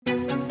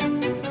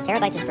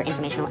Terabytes is for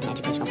informational and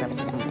educational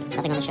purposes only.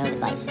 Nothing on the show is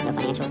advice. No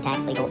financial,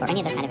 tax, legal, or any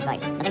other kind of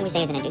advice. Nothing we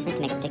say is an inducement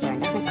to make a particular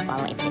investment or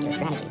follow a particular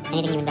strategy.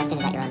 Anything you invest in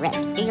is at your own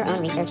risk. Do your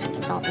own research and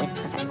consult with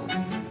professionals.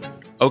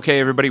 Okay,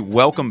 everybody,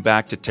 welcome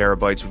back to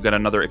Terabytes. We've got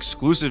another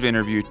exclusive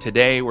interview.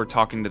 Today, we're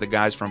talking to the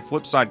guys from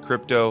Flipside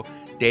Crypto,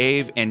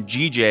 Dave and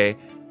GJ.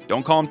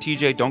 Don't call him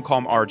TJ, don't call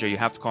him RJ. You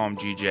have to call him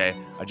GJ.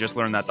 I just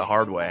learned that the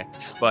hard way.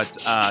 But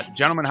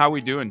gentlemen, how are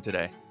we doing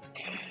today?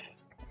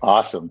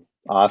 Awesome.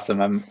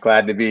 I'm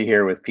glad to be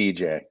here with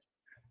PJ.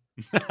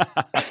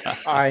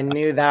 I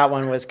knew that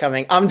one was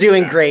coming. I'm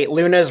doing great.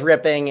 Luna's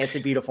ripping. It's a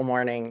beautiful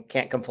morning.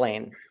 Can't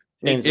complain.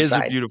 It is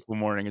a beautiful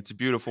morning. It's a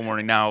beautiful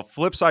morning. Now,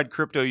 Flipside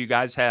Crypto, you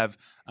guys have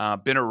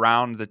been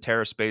around the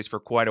Terra space for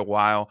quite a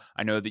while.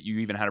 I know that you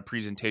even had a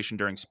presentation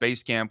during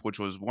Space Camp, which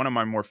was one of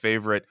my more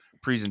favorite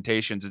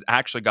presentations. It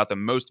actually got the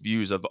most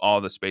views of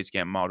all the Space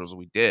Camp modules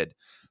we did.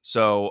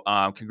 So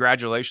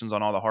congratulations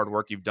on all the hard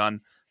work you've done.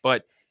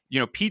 But, you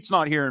know, Pete's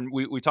not here, and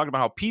we talked about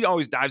how Pete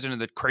always dives into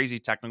the crazy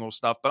technical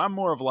stuff, but I'm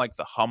more of like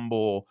the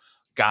humble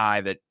guy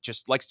that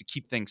just likes to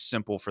keep things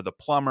simple for the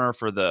plumber,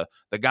 for the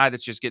guy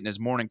that's just getting his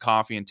morning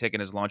coffee and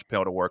taking his lunch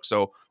pail to work.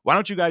 So why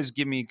don't you guys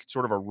give me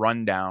sort of a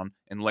rundown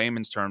in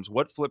layman's terms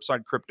what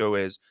Flipside Crypto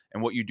is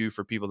and what you do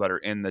for people that are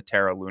in the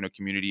Terra Luna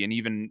community and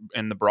even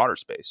in the broader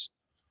space?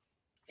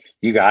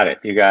 You got it.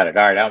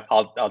 All right,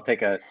 I'll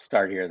take a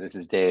start here. This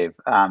is Dave.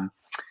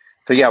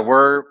 So yeah,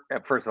 we're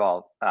first of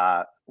all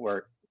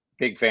we're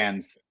big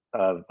fans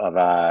of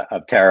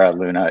Terra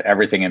Luna,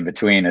 everything in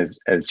between.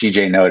 As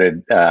GJ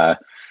noted,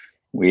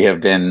 we have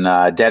been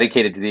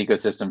dedicated to the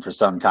ecosystem for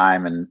some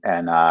time, and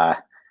I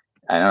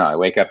don't know. I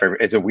wake up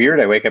is it weird?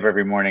 I wake up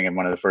every morning, and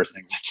one of the first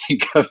things I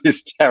think of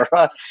is Terra.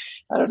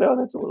 I don't know.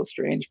 That's a little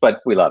strange,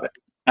 but we love it.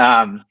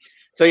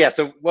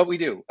 So what we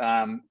do,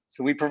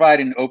 so we provide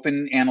an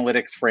open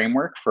analytics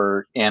framework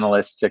for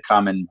analysts to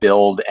come and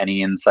build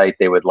any insight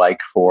they would like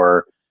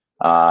for,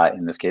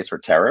 in this case, for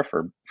Terra,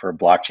 for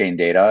blockchain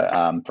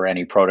data, for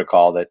any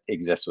protocol that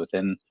exists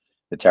within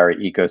the Terra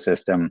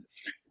ecosystem.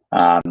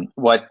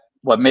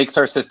 What makes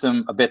our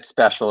system a bit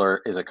special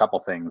is a couple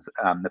things.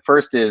 The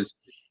first is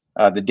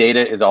the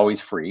data is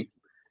always free.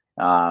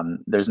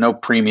 There's no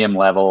premium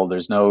level.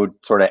 There's no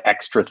sort of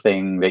extra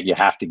thing that you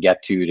have to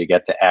get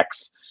to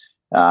X.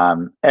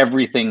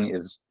 Everything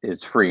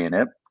is free in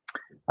it.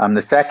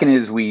 The second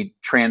is we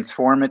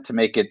transform it to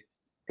make it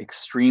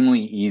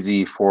extremely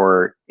easy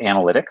for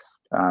analytics.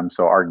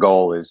 So our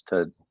goal is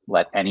to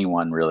let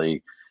anyone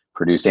really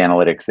produce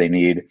analytics they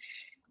need.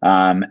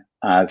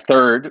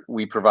 Third,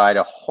 we provide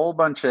a whole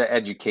bunch of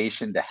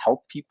education to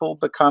help people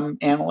become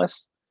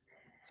analysts.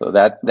 So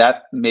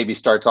that maybe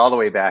starts all the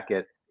way back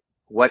at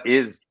what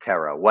is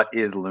Terra, what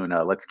is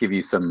Luna. Let's give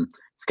you some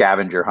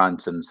scavenger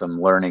hunts and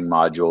some learning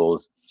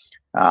modules,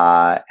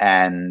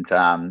 and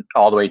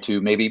all the way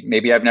to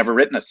maybe I've never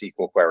written a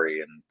SQL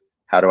query and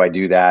how do I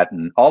do that,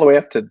 and all the way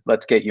up to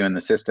let's get you in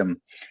the system.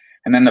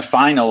 And then the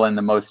final and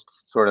the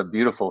most sort of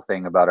beautiful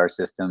thing about our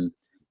system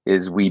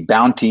is we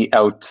bounty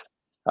out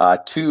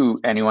to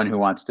anyone who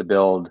wants to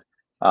build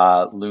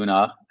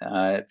Luna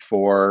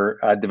for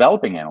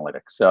developing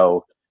analytics.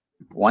 So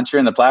once you're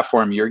in the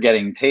platform, you're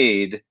getting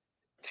paid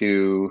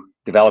to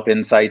develop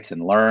insights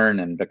and learn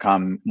and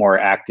become more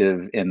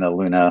active in the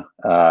Luna,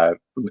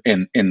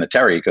 in the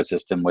Terra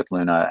ecosystem with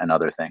Luna and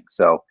other things.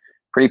 So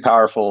pretty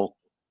powerful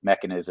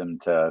mechanism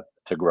to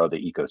grow the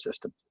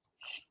ecosystem.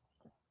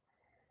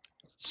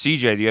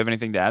 CJ, do you have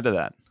anything to add to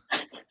that?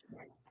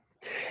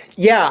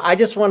 Yeah, I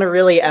just want to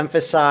really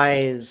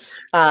emphasize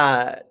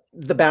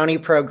the bounty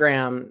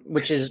program,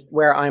 which is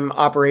where I'm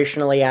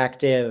operationally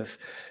active.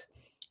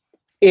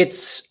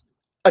 It's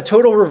a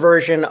total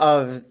reversion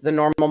of the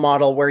normal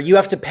model where you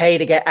have to pay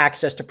to get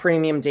access to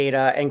premium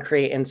data and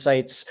create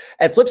insights.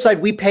 At Flipside,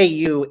 we pay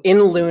you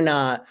in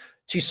Luna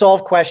to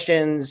solve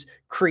questions,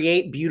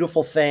 create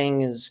beautiful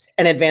things,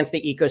 and advance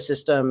the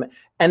ecosystem.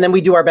 And then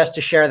we do our best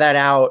to share that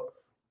out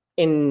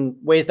in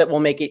ways that will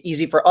make it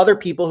easy for other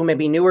people who may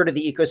be newer to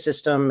the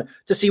ecosystem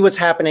to see what's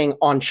happening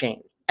on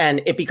chain.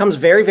 And it becomes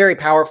very, very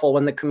powerful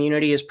when the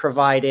community is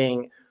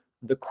providing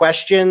the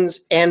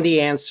questions and the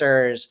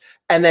answers,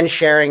 and then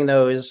sharing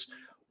those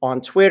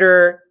on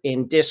Twitter,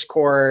 in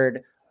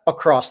Discord,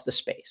 across the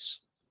space.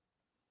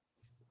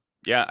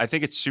 Yeah, I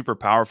think it's super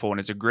powerful, and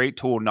it's a great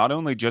tool, not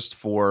only just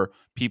for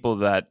people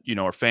that, you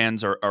know, are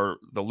fans or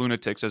the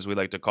lunatics, as we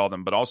like to call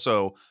them, but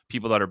also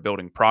people that are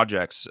building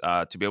projects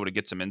to be able to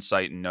get some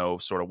insight and know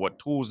sort of what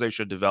tools they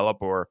should develop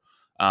or,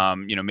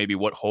 you know, maybe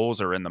what holes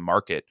are in the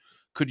market.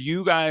 Could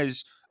you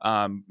guys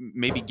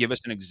maybe give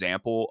us an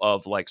example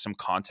of like some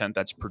content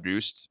that's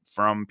produced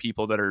from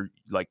people that are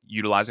like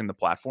utilizing the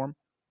platform?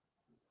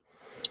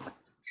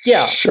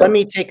 Yeah, Sure. let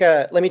me take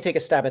a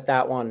stab at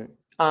that one.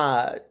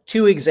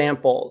 Two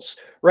examples.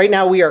 Right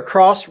now, we are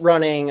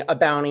cross-running a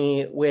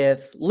bounty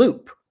with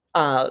Loop.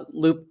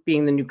 Loop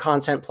being the new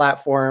content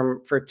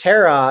platform for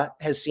Terra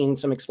has seen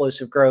some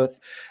explosive growth.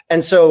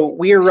 And so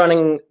we are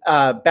running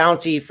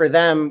Bounty for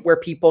them where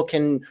people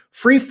can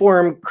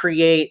freeform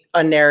create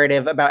a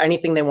narrative about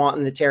anything they want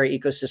in the Terra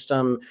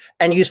ecosystem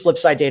and use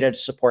Flipside data to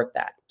support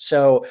that.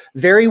 So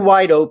very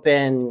wide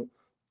open,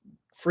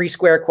 free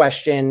square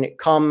question,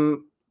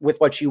 come with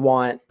what you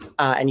want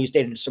and use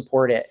data to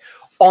support it.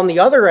 On the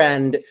other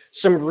end,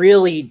 some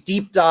really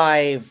deep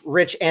dive,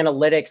 rich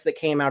analytics that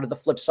came out of the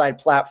Flipside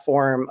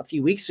platform a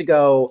few weeks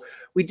ago.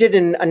 We did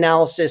an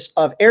analysis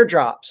of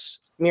airdrops,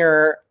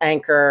 Mirror,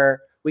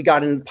 Anchor. We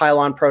got in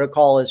Pylon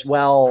protocol as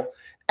well,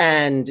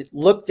 and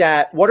looked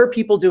at what are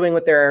people doing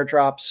with their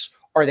airdrops?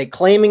 Are they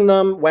claiming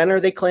them? When are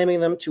they claiming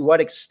them? To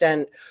what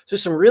extent? So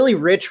some really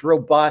rich,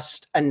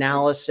 robust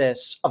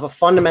analysis of a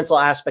fundamental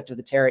aspect of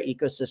the Terra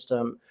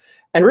ecosystem.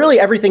 And really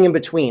everything in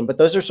between, but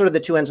those are sort of the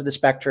two ends of the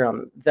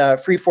spectrum. The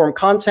freeform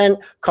content,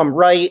 come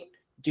right,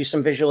 do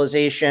some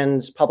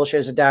visualizations, publish it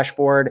as a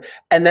dashboard,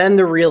 and then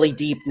the really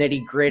deep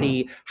nitty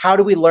gritty. How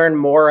do we learn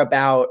more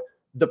about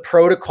the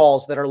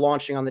protocols that are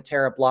launching on the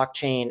Terra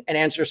blockchain and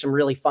answer some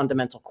really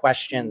fundamental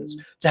questions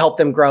to help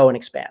them grow and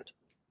expand?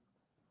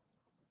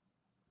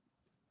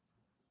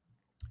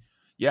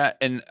 Yeah,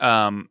 and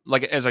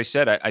like as I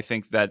said, I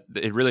think that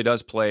it really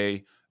does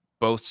play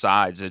both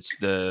sides.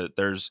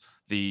 There's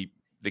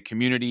the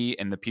community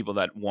and the people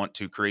that want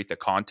to create the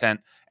content,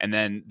 and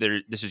then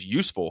this is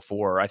useful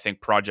for, I think,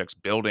 projects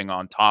building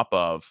on top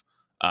of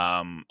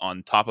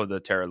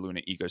the Terra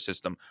Luna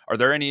ecosystem. Are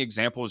there any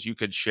examples you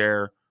could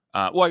share?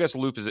 Well, I guess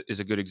Loop is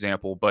a good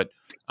example, but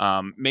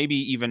maybe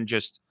even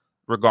just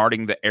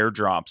regarding the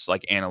airdrops,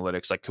 like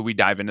analytics, like could we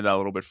dive into that a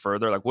little bit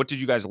further? Like what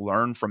did you guys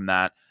learn from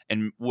that,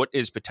 and what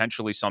is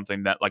potentially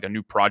something that like a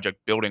new project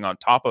building on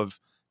top of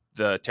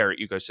the Terra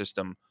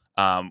ecosystem,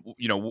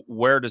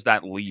 where does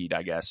that lead,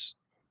 I guess?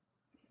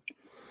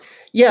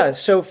 Yeah,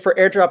 so for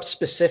airdrops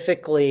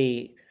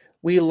specifically,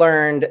 we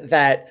learned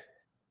that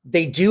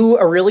they do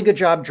a really good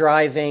job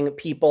driving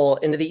people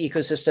into the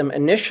ecosystem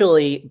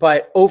initially,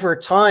 but over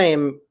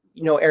time,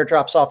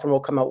 airdrops often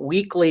will come out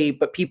weekly,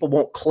 but people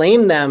won't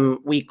claim them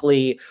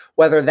weekly,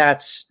 whether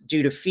that's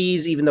due to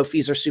fees, even though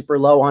fees are super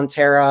low on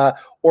Terra,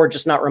 or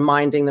just not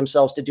reminding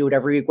themselves to do it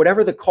every week.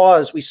 Whatever the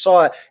cause, we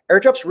saw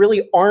airdrops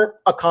really aren't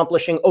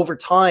accomplishing over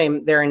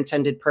time their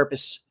intended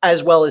purpose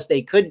as well as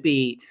they could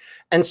be.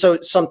 And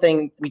so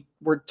something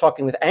we're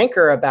talking with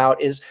Anchor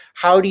about is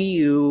how do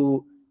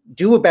you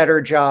do a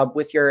better job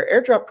with your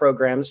airdrop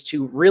programs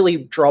to really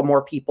draw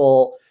more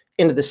people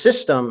into the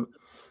system?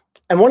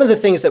 And one of the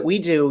things that we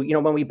do,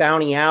 when we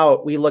bounty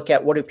out, we look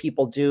at what do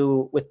people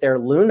do with their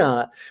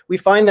Luna. We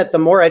find that the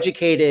more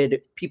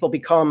educated people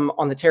become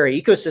on the Terra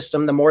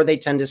ecosystem, the more they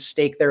tend to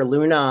stake their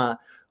Luna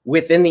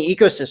within the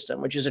ecosystem,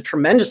 which is a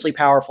tremendously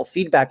powerful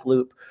feedback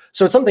loop.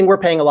 So it's something we're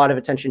paying a lot of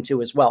attention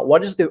to as well.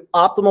 What is the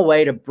optimal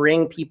way to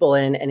bring people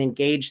in and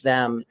engage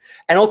them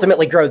and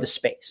ultimately grow the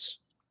space?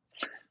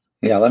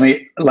 Yeah, let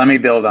me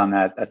build on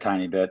that a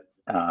tiny bit,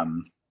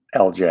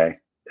 LJ,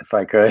 if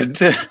I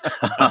could.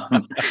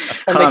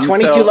 Only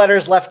 22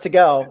 letters left to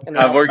go.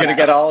 We're gonna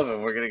get all of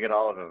them.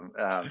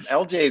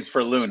 LJ is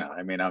for Luna.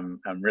 I mean, I'm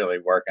really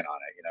working on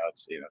it.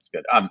 It's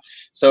good.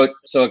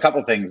 So a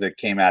couple things that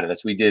came out of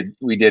this. We did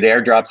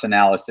airdrops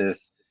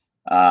analysis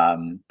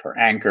for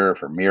Anchor,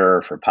 for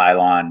Mirror, for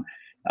Pylon.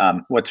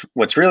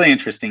 What's really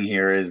interesting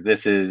here is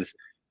this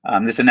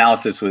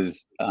analysis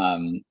was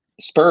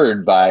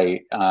spurred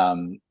by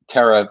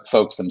Terra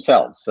folks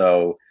themselves.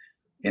 So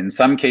in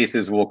some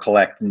cases, we'll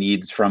collect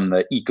needs from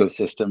the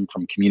ecosystem,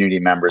 from community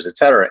members, et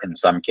cetera. In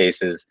some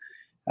cases,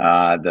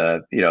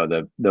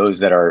 those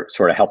that are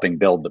sort of helping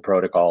build the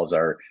protocols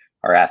are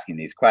asking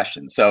these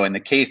questions. So in the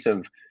case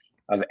of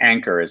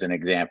Anchor, as an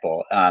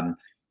example,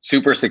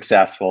 super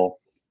successful,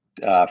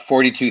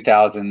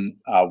 42,000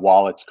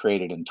 wallets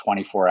created in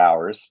 24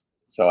 hours.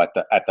 So at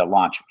the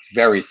launch,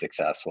 very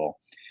successful.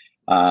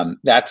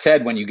 That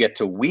said, when you get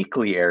to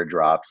weekly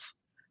airdrops,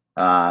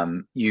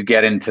 you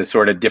get into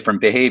sort of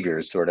different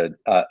behaviors, sort of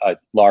a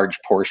large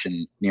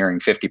portion nearing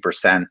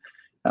 50%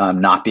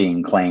 not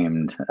being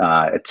claimed,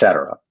 et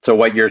cetera. So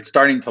what you're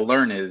starting to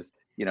learn is,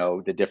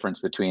 the difference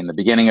between the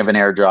beginning of an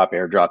airdrop,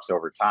 airdrops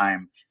over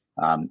time,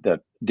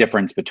 the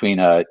difference between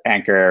a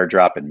Anchor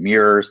airdrop and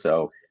Mirror.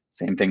 So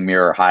same thing,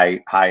 Mirror,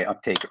 high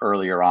uptake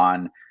earlier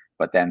on,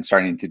 but then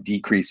starting to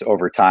decrease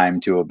over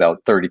time to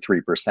about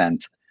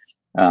 33%.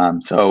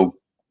 So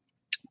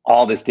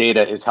all this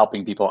data is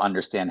helping people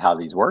understand how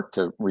these work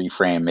to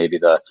reframe maybe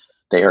the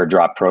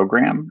airdrop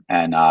program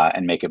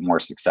and make it more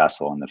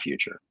successful in the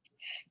future.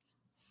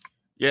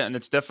 Yeah, and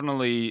it's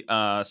definitely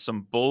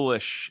some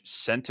bullish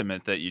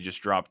sentiment that you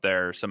just dropped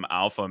there, some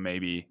alpha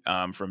maybe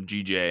from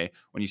GJ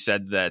when you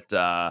said that,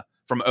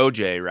 from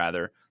OJ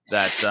rather,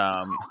 that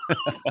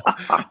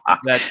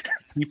that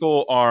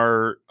people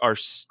are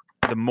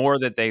the more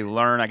that they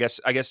learn, I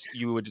guess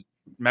you would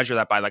measure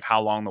that by like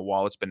how long the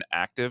wallet's been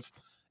active.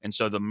 And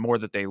so the more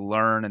that they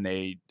learn and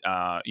they,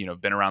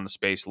 been around the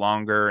space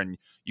longer, and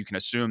you can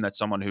assume that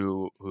someone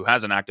who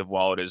has an active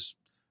wallet is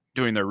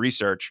doing their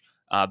research,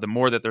 the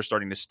more that they're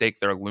starting to stake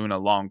their Luna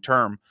long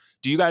term.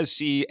 Do you guys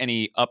see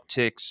any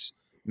upticks,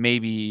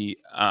 maybe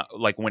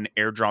like when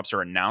airdrops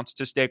are announced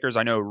to stakers?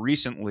 I know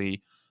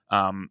recently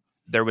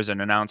there was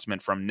an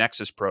announcement from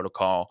Nexus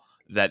Protocol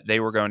that they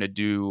were going to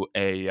do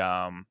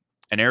an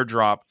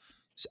airdrop.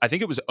 I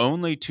think it was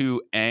only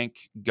to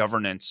Ankh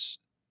governance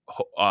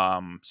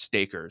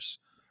stakers.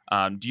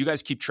 Do you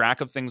guys keep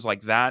track of things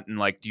like that? And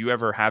like, do you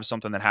ever have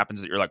something that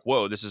happens that you're like,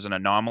 whoa, this is an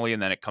anomaly,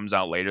 and then it comes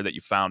out later that you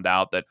found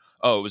out that,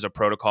 oh, it was a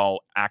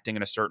protocol acting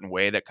in a certain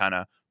way that kind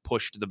of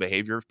pushed the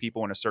behavior of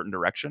people in a certain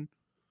direction?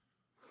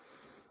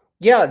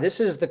 Yeah, this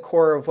is the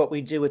core of what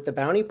we do with the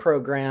bounty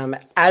program.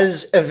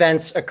 As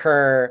events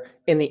occur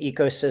in the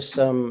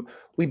ecosystem,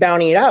 we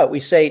bounty it out.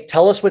 We say,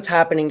 tell us what's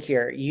happening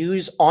here.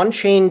 Use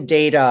on-chain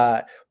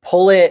data,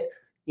 pull it,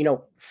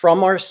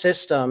 from our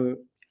system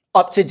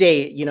up to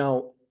date,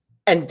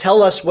 and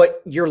tell us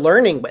what you're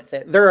learning with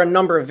it. There are a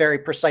number of very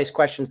precise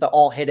questions that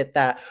all hit at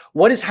that.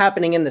 What is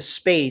happening in the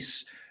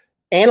space?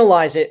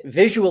 Analyze it,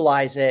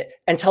 visualize it,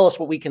 and tell us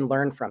what we can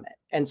learn from it.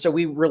 And so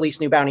we release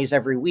new bounties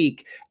every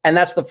week. And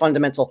that's the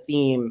fundamental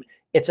theme.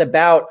 It's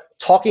about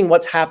talking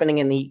what's happening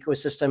in the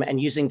ecosystem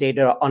and using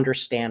data to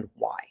understand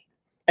why.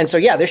 And so,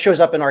 yeah, this shows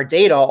up in our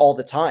data all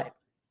the time.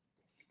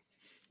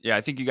 Yeah,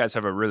 I think you guys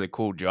have a really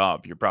cool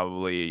job. You're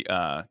probably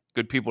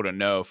good people to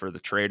know for the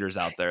traders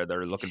out there that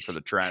are looking for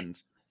the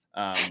trends.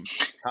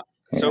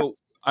 So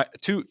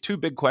two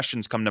big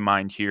questions come to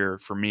mind here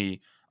for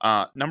me.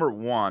 Number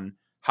one,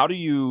 how do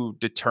you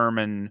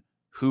determine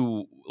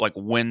who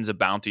wins a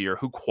bounty or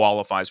who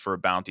qualifies for a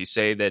bounty?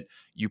 Say that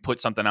you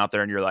put something out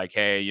there and you're like,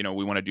 hey,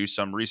 we want to do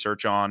some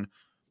research on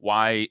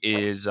why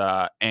is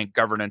Ankh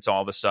governance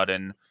all of a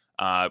sudden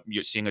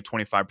you're seeing a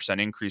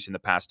 25% increase in the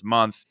past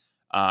month.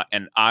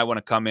 And I want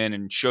to come in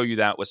and show you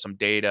that with some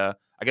data.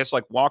 I guess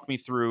walk me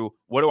through,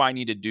 what do I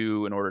need to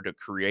do in order to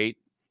create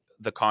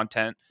the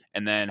content?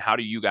 And then how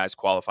do you guys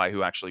qualify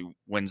who actually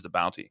wins the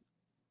bounty?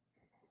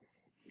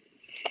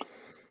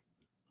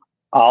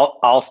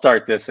 I'll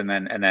start this and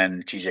then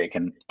GJ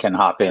can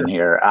hop in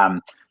here.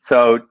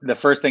 So the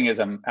first thing is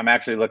I'm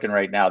actually looking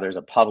right now. There's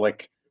a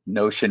public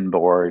Notion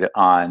board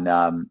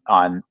on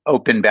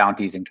open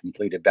bounties and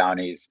completed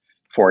bounties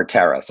for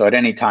Terra. So at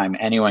any time,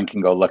 anyone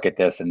can go look at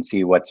this and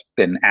see what's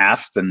been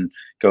asked and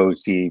go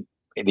see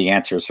the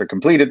answers for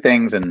completed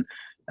things, and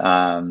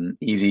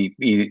easy,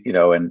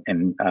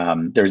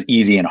 there's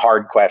easy and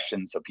hard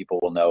questions, so people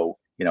will know,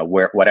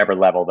 whatever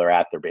level they're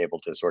at, they're able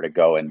to sort of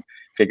go and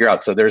figure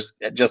out. So there's,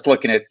 just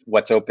looking at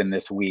what's open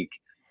this week,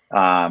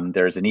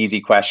 there's an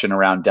easy question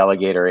around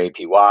Delegator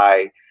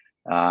APY.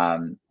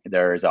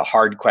 There's a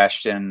hard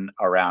question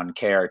around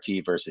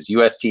KRT versus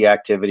UST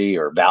activity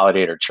or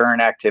validator churn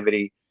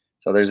activity.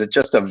 So there's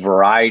just a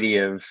variety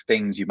of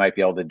things you might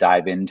be able to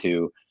dive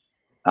into.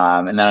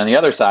 And then on the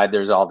other side,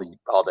 there's all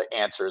the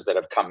answers that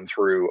have come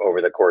through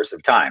over the course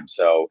of time.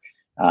 So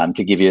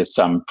to give you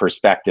some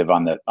perspective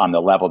on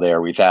the level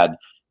there,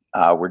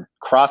 we're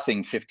crossing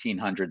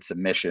 1,500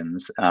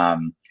 submissions.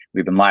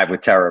 We've been live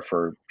with Terra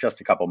for just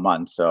a couple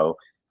months, so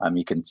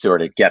you can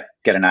sort of get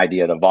an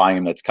idea of the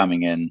volume that's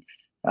coming in.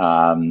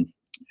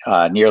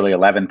 Nearly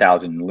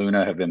 11,000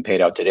 Luna have been paid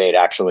out to date.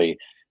 Actually,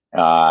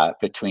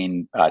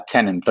 between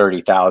 10 and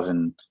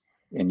 30,000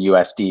 in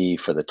USD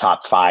for the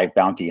top 5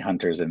 bounty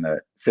hunters in the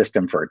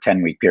system for a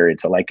 10-week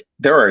period. So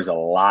there is a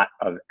lot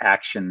of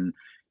action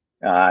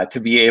to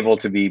be able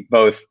to be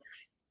both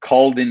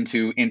culled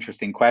into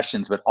interesting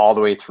questions, but all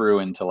the way through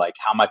into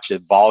how much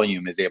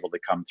volume is able to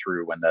come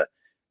through when the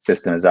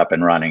system is up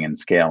and running and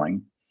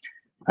scaling.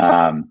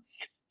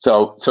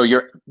 So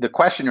the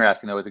question you're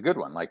asking though is a good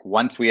one.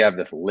 Once we have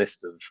this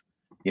list of,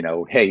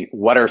 hey,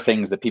 what are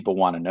things that people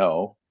want to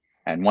know?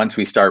 And once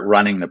we start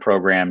running the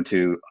program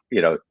to,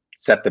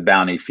 set the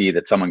bounty fee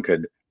that someone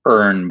could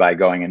earn by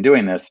going and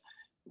doing this,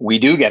 we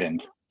do get in,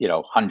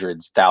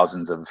 hundreds,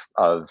 thousands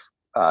of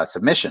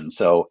submissions.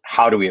 So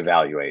how do we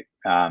evaluate?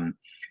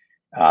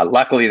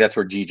 Luckily, that's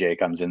where GJ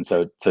comes in.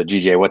 So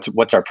GJ,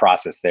 what's our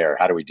process there?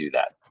 How do we do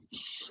that?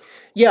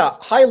 Yeah,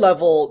 high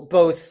level,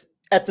 both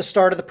at the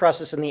start of the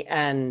process and the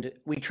end,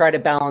 we try to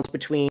balance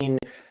between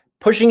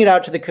pushing it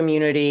out to the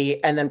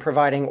community and then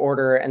providing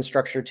order and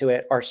structure to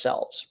it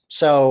ourselves.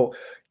 So,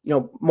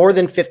 more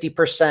than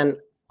 50%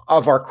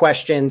 of our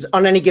questions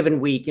on any given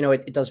week,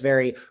 it does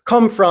vary,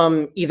 come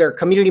from either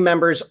community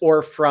members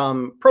or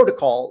from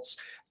protocols.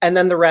 And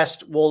then the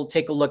rest will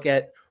take a look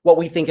at what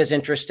we think is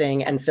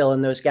interesting and fill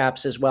in those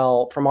gaps as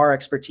well from our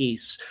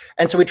expertise.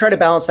 And so we try to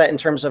balance that in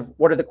terms of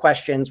what are the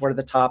questions, what are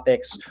the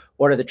topics,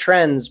 what are the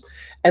trends.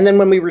 And then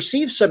when we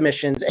receive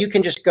submissions, you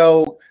can just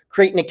go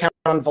create an account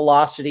on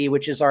Velocity,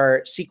 which is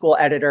our SQL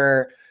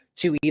editor,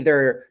 to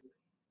either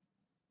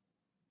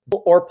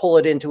or pull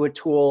it into a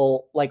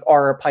tool like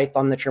R or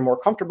Python that you're more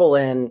comfortable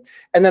in.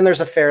 And then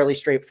there's a fairly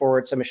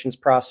straightforward submissions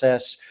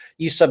process.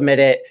 You submit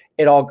it,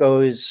 it all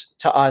goes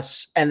to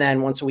us. And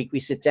then once a week we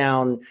sit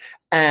down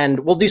and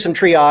we'll do some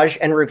triage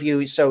and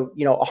review. So,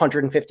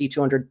 150,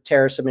 200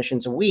 Terra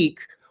submissions a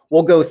week,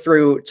 we'll go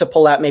through to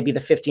pull out maybe the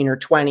 15 or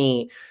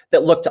 20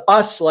 that look to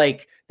us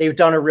like They've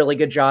done a really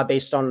good job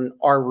based on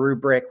our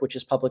rubric, which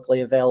is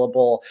publicly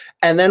available.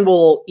 And then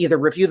we'll either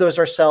review those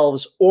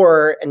ourselves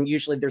or, and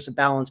usually there's a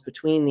balance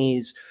between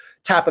these,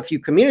 tap a few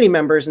community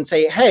members and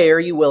say, hey, are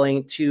you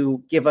willing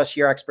to give us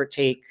your expert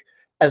take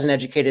as an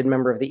educated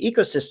member of the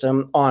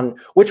ecosystem on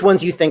which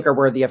ones you think are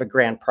worthy of a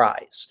grand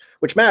prize,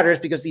 which matters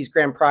because these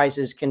grand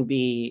prizes can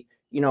be,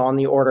 on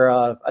the order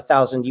of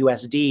 1,000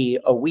 USD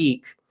a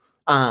week.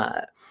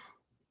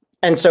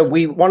 And so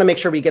we want to make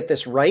sure we get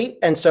this right.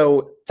 And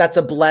so that's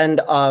a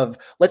blend of,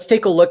 let's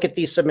take a look at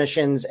these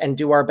submissions and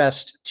do our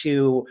best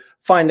to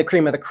find the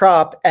cream of the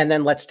crop. And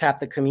then let's tap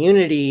the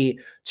community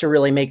to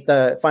really make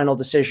the final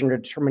decision or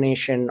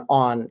determination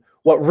on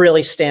what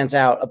really stands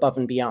out above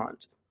and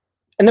beyond.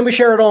 And then we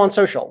share it all on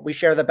social. We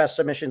share the best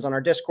submissions on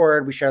our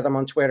Discord. We share them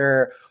on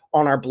Twitter,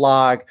 on our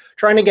blog,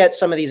 trying to get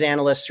some of these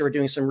analysts who are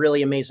doing some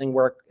really amazing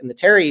work in the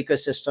Terra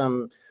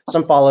ecosystem,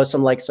 some follows,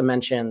 some likes, some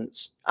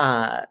mentions,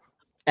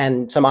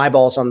 and some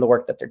eyeballs on the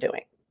work that they're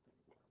doing.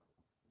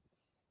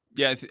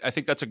 Yeah, I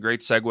think that's a great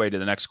segue to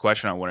the next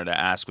question I wanted to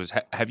ask was,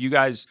 have you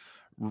guys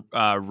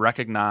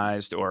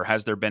recognized, or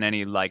has there been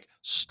any like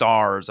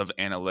stars of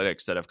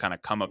analytics that have kind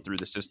of come up through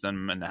the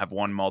system and have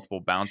won multiple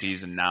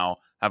bounties and now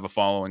have a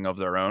following of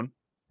their own?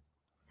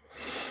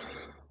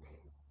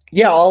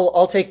 Yeah,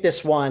 I'll take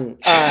this one.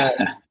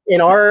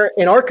 In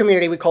our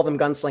community, we call them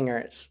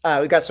gunslingers.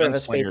 We've got sort of a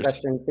space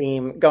western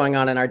theme going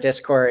on in our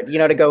Discord,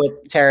 to go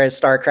with Terra's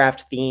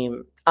StarCraft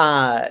theme.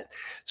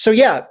 So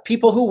yeah,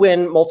 people who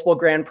win multiple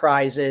grand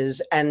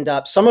prizes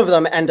some of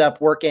them end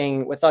up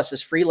working with us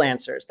as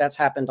freelancers. That's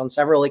happened on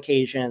several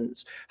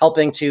occasions,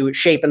 helping to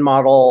shape and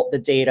model the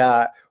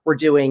data. We're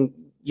doing,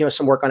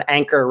 some work on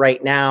Anchor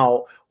right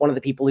now. One of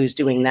the people who's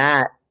doing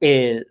that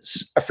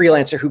is a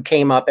freelancer who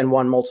came up and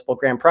won multiple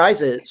grand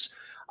prizes.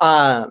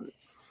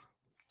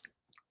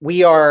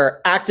 We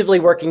are actively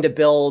working to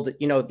build,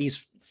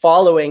 these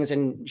followings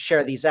and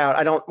share these out.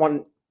 I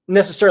don't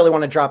necessarily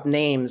want to drop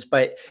names,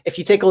 but if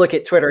you take a look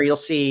at Twitter, you'll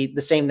see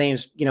the same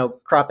names,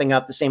 cropping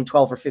up, the same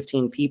 12 or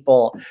 15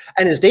 people.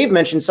 And as Dave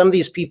mentioned, some of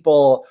these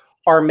people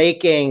are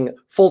making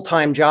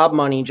full-time job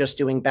money just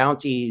doing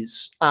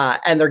bounties,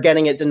 and they're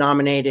getting it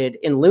denominated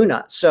in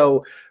Luna.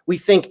 So we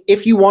think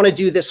if you want to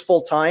do this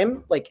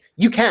full-time, like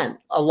you can.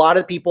 A lot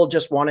of people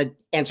just want to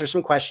answer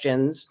some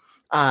questions,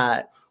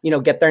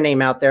 get their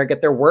name out there,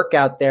 get their work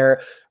out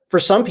there. For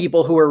some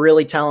people who are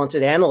really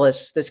talented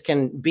analysts, this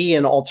can be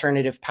an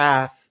alternative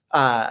path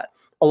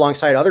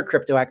alongside other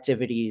crypto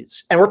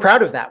activities. And we're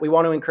proud of that. We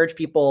want to encourage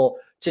people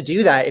to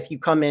do that. If you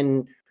come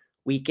in,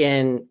 week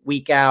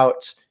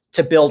out,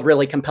 to build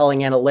really compelling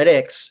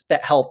analytics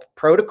that help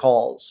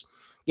protocols.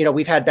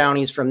 We've had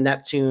bounties from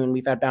Neptune.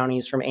 We've had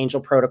bounties from Angel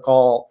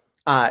Protocol.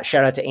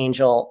 Shout out to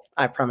Angel.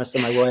 I promised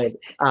them I would.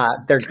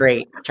 They're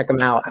great. Check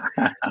them out.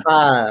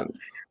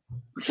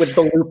 With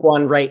the Loop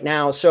one right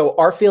now. So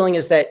our feeling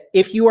is that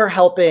if you are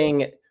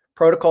helping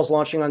protocols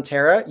launching on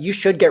Terra, you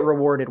should get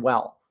rewarded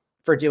well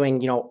for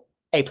doing,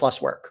 A+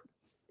 work.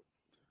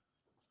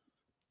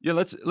 Yeah,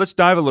 let's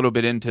dive a little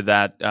bit into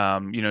that.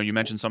 You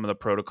mentioned some of the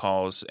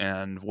protocols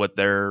and what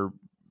their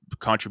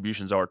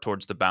contributions are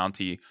towards the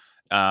bounty.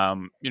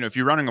 If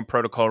you're running a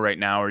protocol right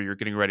now, or you're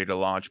getting ready to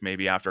launch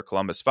maybe after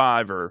Columbus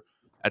 5 or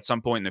at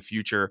some point in the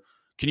future,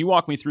 can you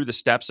walk me through the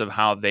steps of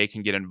how they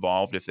can get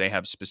involved if they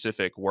have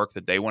specific work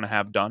that they want to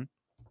have done?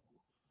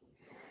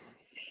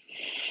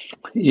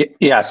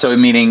 Yeah. So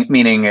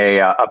meaning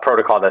a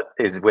protocol that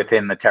is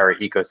within the Terra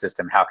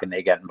ecosystem, how can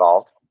they get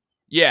involved?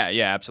 Yeah,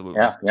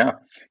 absolutely.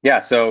 Yeah.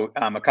 So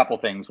a couple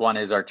things. One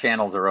is our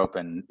channels are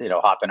open.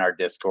 Hop in our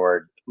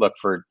Discord, look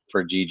for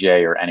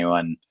GJ or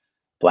anyone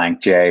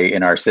blank J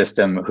in our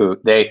system who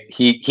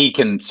he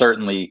can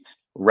certainly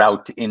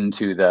route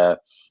into the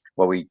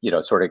what we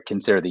sort of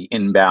consider the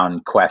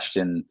inbound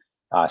question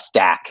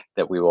stack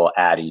that we will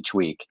add each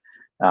week.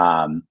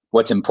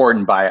 What's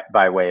important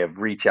by way of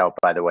reach out,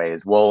 by the way,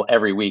 is we'll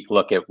every week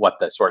look at what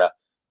the sort of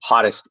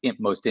hottest,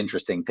 most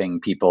interesting thing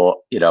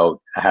people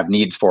have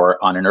needs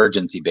for on an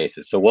urgency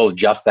basis. So we'll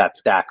adjust that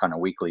stack on a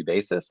weekly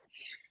basis.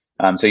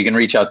 So you can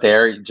reach out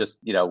there. Just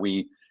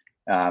we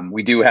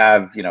do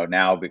have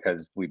now,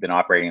 because we've been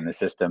operating in the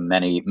system,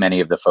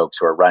 many of the folks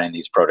who are running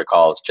these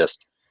protocols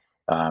just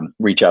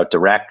reach out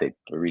direct. They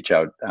reach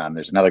out.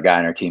 There's another guy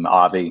on our team,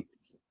 Avi,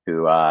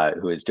 who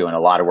is doing a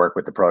lot of work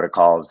with the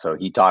protocols. So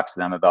he talks to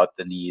them about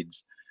the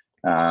needs.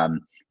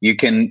 You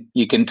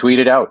can tweet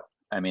it out.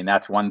 I mean,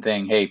 that's one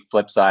thing. Hey,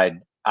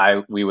 Flipside,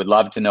 we would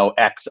love to know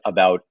X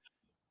about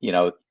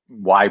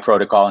Y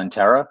protocol in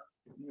Terra.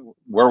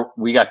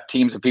 We got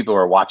teams of people who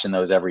are watching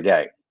those every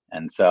day,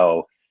 and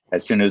so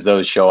as soon as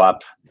those show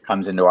up,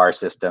 comes into our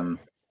system,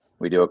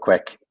 we do a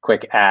quick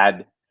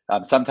ad.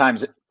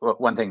 Sometimes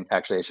one thing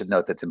actually I should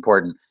note that's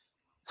important.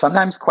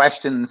 Sometimes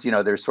questions,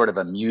 there's sort of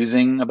a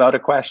musing about a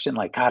question,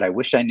 like, God, I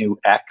wish I knew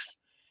X,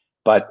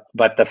 but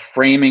the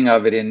framing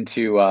of it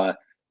into a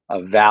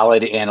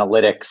valid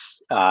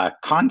analytics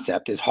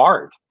concept is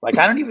hard. Like,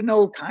 I don't even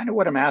know kind of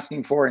what I'm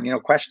asking for,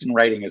 and question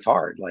writing is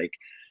hard. Like,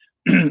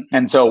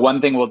 and so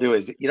one thing we'll do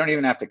is you don't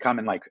even have to come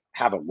and like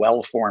have a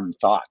well-formed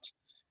thought.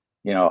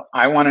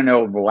 I want to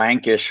know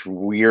blankish,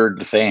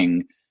 weird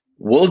thing.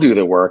 We'll do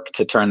the work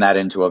to turn that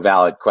into a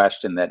valid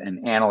question that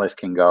an analyst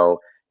can go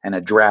and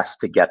address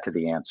to get to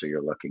the answer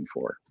you're looking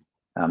for.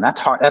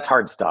 That's hard. That's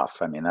hard stuff.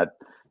 I mean,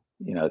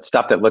 it's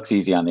stuff that looks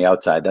easy on the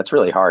outside. That's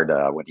really hard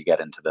when you get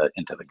into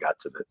the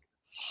guts of it.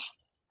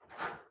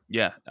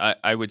 Yeah,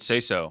 I would say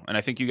so. And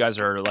I think you guys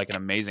are like an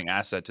amazing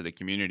asset to the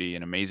community,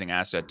 an amazing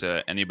asset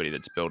to anybody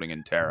that's building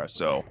in Terra.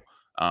 So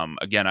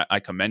again, I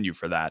commend you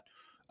for that.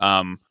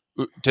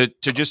 To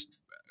just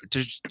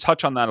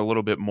touch on that a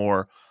little bit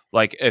more,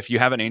 like if you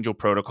have an Angel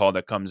protocol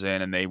that comes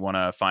in and they want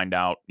to find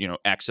out,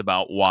 X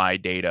about Y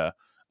data,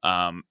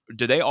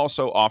 do they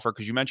also offer,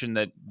 because you mentioned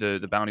that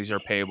the bounties are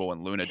payable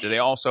in Luna, do they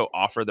also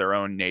offer their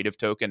own native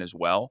token as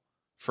well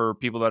for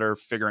people that are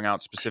figuring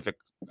out specific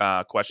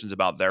questions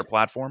about their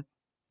platform?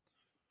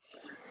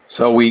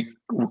 So GJ,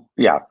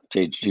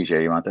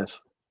 you want this?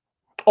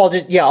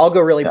 I'll go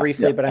really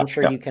briefly, but I'm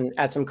sure you can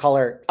add some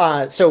color.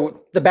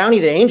 So the bounty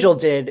that Angel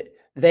did,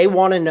 they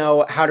want to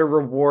know how to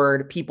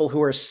reward people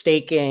who are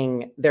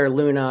staking their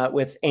Luna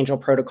with Angel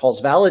Protocol's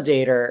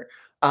validator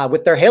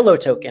with their Halo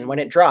token when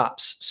it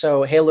drops.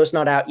 So Halo's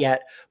not out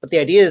yet, but the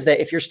idea is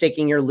that if you're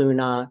staking your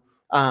Luna,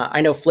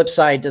 I know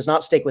Flipside does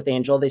not stake with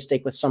Angel, they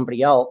stake with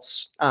somebody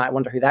else. I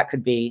wonder who that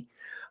could be.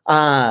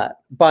 But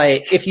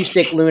if you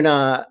stake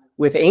Luna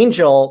with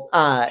Angel,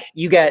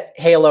 you get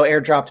Halo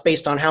airdropped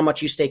based on how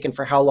much you stake and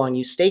for how long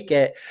you stake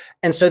it.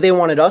 And so they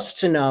wanted us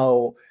to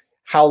know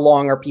how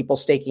long are people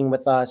staking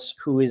with us,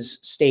 who is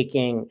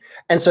staking.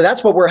 And so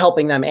that's what we're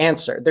helping them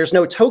answer. There's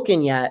no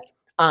token yet,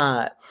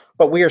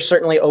 but we are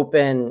certainly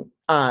open.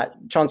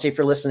 Chauncey, if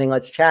you're listening,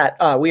 let's chat.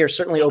 We are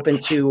certainly open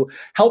to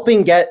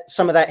helping get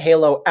some of that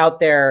Halo out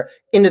there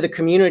into the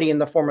community in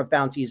the form of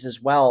bounties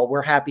as well.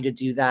 We're happy to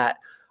do that.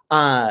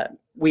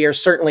 We are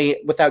certainly,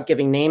 without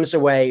giving names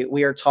away,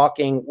 we are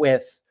talking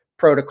with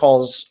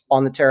protocols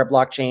on the Terra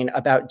blockchain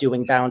about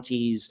doing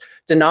bounties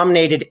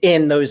denominated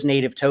in those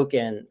native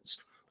tokens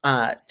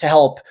to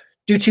help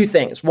do two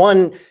things.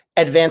 One,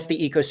 advance the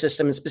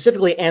ecosystem and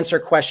specifically answer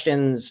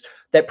questions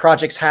that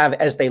projects have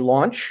as they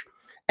launch.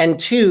 And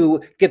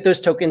two, get those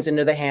tokens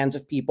into the hands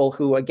of people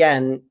who,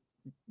 again,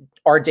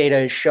 our data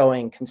is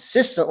showing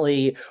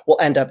consistently will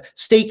end up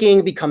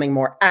staking, becoming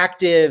more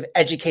active,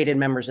 educated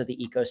members of the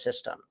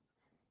ecosystem.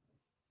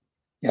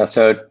 Yeah,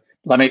 so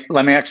let me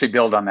actually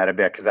build on that a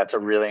bit, because that's a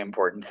really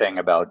important thing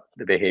about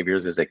the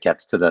behaviors as it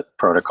gets to the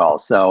protocol.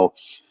 So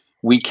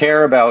we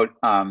care about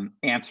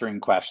answering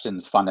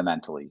questions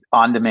fundamentally,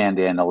 on-demand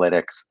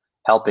analytics,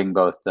 helping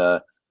both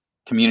the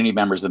community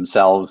members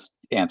themselves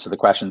answer the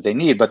questions they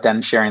need, but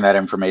then sharing that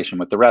information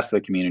with the rest of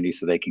the community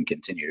so they can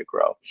continue to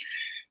grow.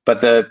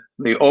 But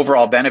the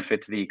overall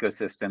benefit to the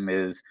ecosystem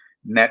is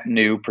net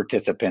new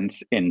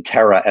participants in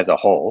Terra as a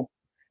whole.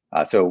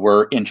 So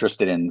we're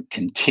interested in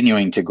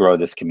continuing to grow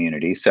this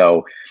community.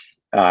 So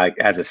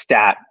as a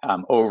stat,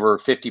 over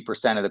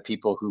 50% of the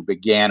people who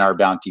began our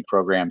bounty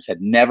programs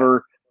had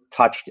never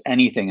touched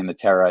anything in the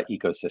Terra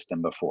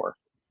ecosystem before.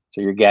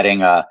 So you're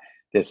getting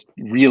this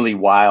really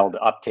wild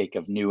uptake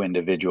of new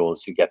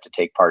individuals who get to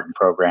take part in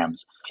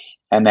programs.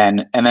 And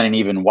then an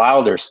even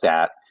wilder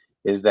stat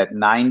is that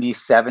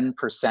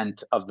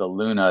 97% of the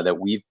Luna that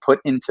we've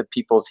put into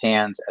people's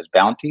hands as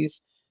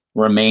bounties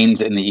remains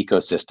in the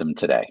ecosystem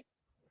today.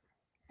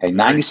 Okay,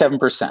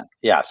 97%.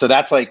 Yeah, so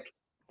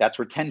that's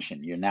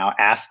retention. You're now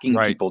asking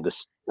people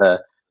to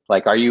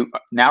are you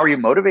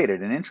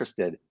motivated and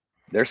interested?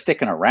 They're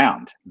sticking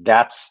around.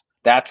 That's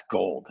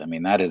gold. I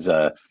mean, that's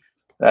a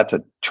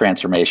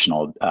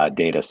transformational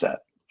data set.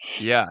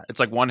 Yeah, it's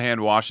like one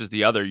hand washes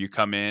the other. You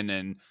come in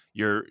and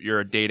you're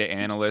a data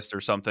analyst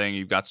or something.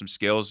 You've got some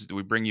skills.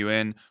 We bring you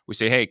in. We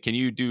say, hey, can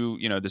you do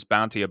this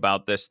bounty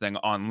about this thing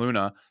on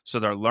Luna? So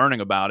they're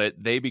learning about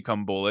it. They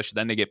become bullish.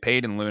 Then they get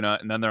paid in Luna,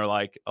 and then they're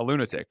like a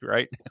lunatic,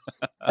 right?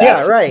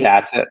 That's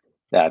it.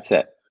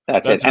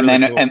 And really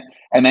then cool.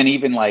 and then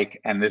even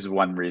and this is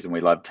one reason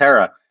we love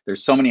Terra.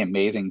 There's so many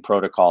amazing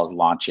protocols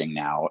launching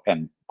now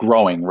and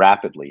growing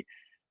rapidly.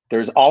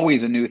 There's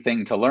always a new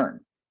thing to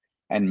learn.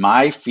 And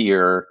my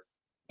fear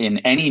in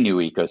any new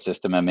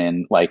ecosystem I'm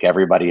in, like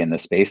everybody in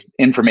this space,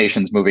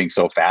 information's moving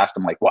so fast.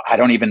 I'm like, well,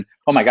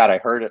 oh my God,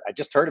 I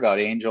just heard about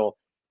Angel.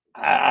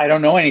 I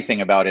don't know anything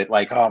about it.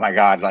 Like, oh my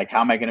God,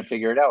 how am I going to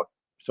figure it out?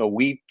 So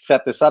we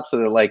set this up so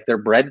they're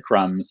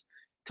breadcrumbs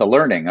to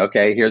learning.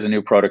 Okay, here's a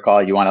new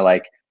protocol. You want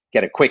to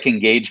get a quick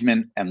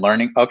engagement and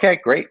learning. Okay,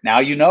 great. Now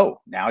you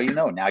know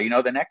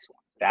the next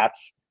one.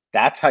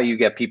 That's how you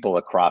get people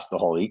across the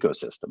whole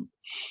ecosystem.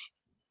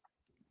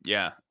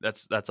 Yeah,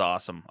 that's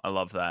awesome. I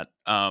love that.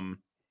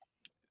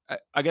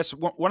 I guess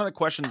one of the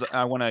questions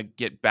I want to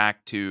get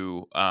back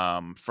to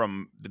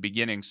from the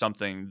beginning,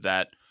 something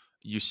that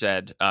you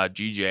said,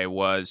 GJ,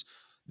 was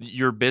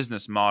your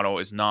business model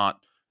is not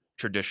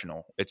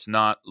traditional. It's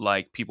not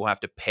like people have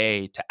to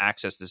pay to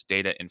access this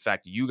data. In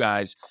fact, you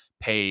guys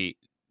pay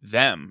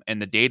them,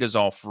 and the data is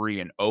all free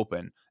and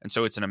open. And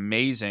so it's an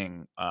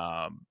amazing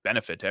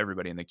benefit to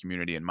everybody in the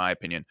community, in my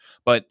opinion.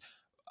 But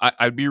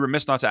I'd be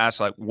remiss not to ask,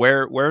 like,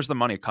 where's the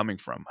money coming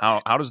from?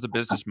 How does the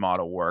business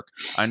model work?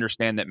 I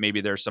understand that maybe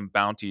there's some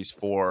bounties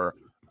for,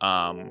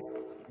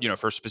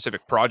 for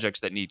specific projects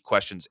that need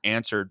questions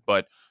answered,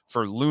 but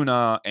for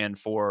Luna and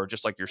for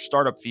just like your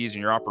startup fees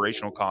and your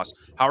operational costs,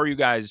 how are you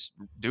guys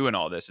doing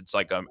all this? It's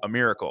like a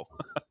miracle.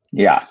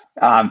 Yeah.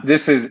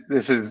 This is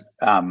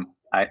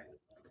I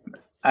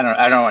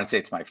don't want to say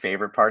it's my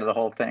favorite part of the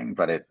whole thing,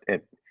 but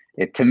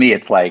it to me,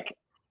 it's like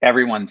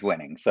everyone's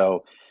winning.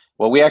 So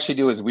what we actually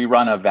do is we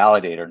run a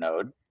validator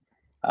node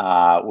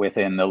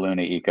within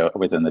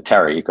the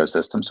Terra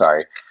ecosystem,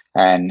 sorry.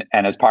 And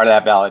as part of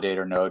that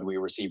validator node, we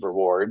receive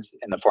rewards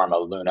in the form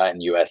of Luna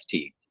and UST.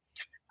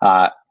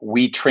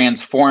 We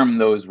transform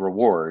those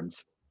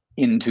rewards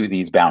into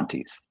these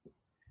bounties.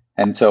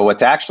 And so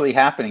what's actually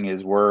happening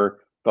is we're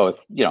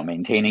both,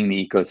 maintaining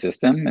the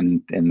ecosystem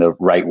and in the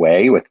right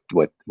way with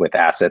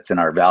assets in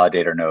our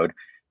validator node,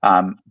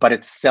 but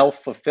it's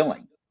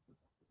self-fulfilling.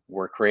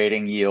 We're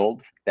creating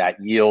yield.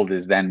 That yield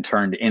is then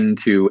turned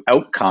into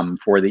outcome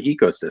for the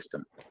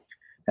ecosystem.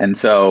 And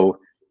so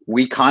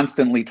we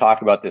constantly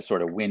talk about this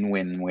sort of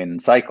win-win-win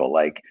cycle.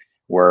 Like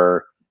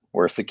we're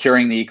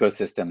securing the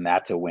ecosystem,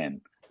 that's a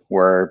win.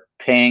 We're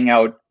paying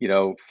out,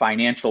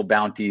 financial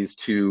bounties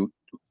to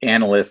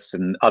analysts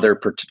and other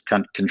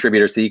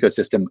contributors to the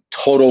ecosystem,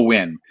 total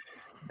win.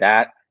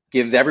 That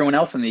gives everyone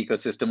else in the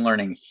ecosystem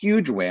learning,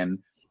 huge win.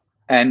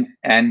 And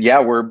yeah,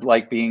 we're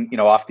like being,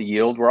 off the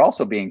yield. We're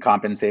also being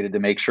compensated to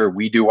make sure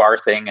we do our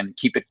thing and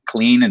keep it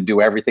clean and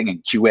do everything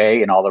in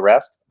QA and all the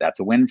rest. That's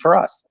a win for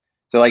us.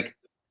 So like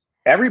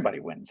everybody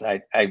wins.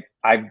 I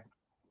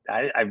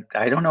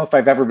don't know if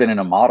I've ever been in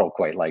a model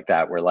quite like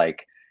that where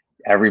like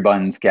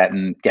everyone's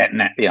getting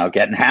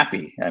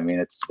happy. I mean,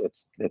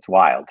 it's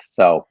wild.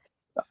 So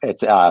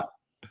it's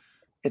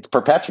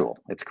perpetual.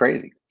 It's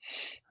crazy.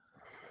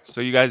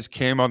 So you guys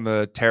came on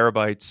the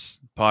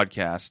Terabytes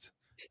podcast,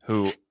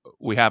 who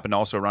we happen to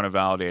also run a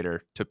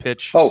validator, to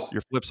pitch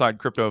your Flipside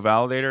crypto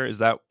validator. Is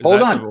that the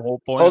whole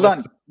point? Hold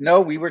on.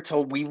 No, we were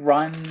told we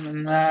run.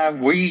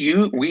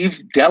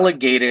 We've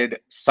delegated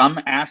some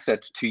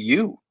assets to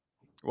you.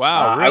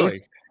 Wow, really?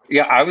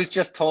 I was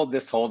just told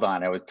this. Hold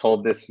on, I was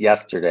told this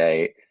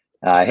yesterday.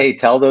 Hey,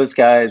 tell those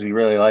guys we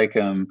really like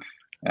them.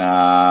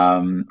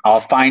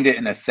 I'll find it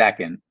in a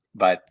second,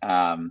 but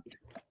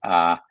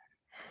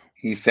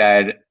he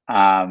said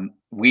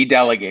we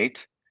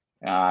delegate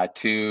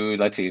to,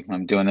 let's see,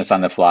 I'm doing this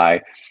on the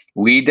fly.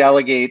 We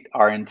delegate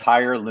our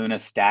entire Luna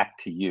stack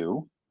to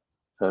you.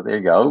 So there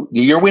you go.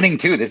 You're winning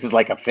too. This is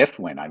like a fifth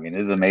win. I mean,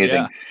 this is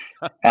amazing.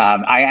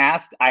 Yeah. I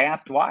asked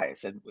why.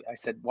 I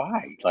said,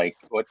 why? Like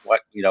what,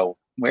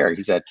 where?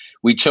 He said,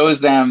 we chose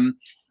them.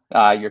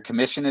 Your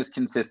commission is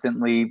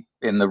consistently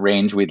in the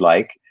range we'd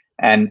like.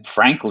 And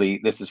frankly,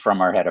 this is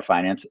from our head of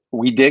finance.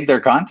 We dig their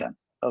content.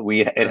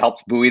 It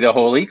helps buoy the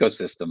whole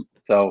ecosystem.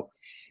 So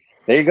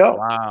there you go.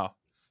 Wow.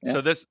 Yeah.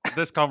 So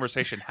this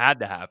conversation had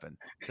to happen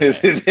today.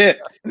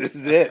 This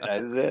is it.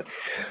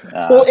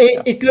 Well,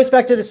 it goes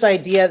back to this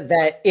idea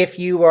that if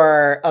you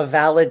are a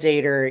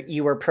validator,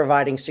 you are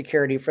providing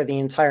security for the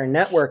entire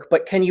network,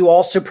 but can you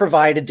also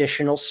provide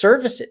additional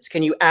services?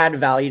 Can you add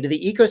value to the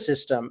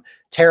ecosystem?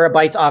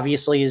 Terabytes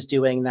obviously is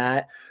doing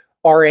that.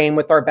 Our aim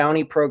with our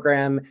bounty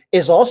program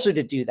is also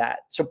to do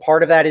that. So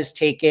part of that is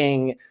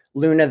taking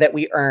Luna that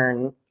we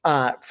earn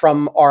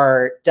from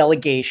our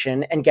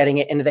delegation and getting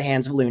it into the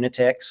hands of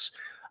lunatics.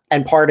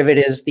 And part of it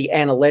is the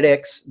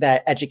analytics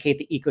that educate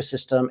the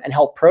ecosystem and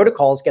help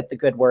protocols get the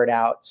good word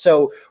out.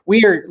 So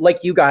we are,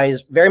 like you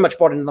guys, very much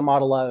bought into the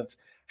model of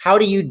how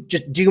do you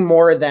just do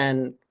more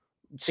than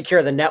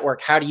secure the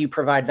network? How do you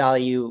provide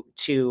value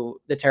to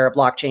the Terra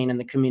blockchain and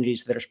the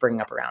communities that are springing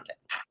up around it?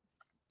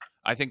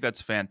 I think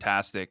that's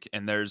fantastic.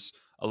 And there's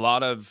a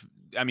lot of,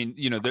 I mean,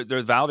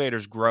 the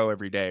validators grow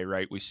every day,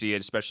 right? We see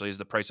it, especially as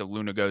the price of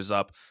Luna goes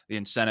up, the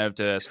incentive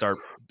to start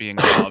being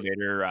a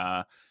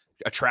validator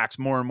attracts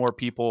more and more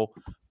people.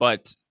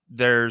 But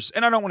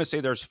and I don't want to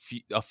say there's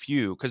a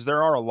few, because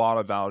there are a lot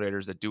of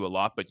validators that do a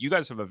lot, but you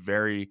guys have a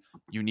very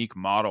unique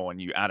model and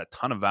you add a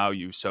ton of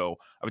value. So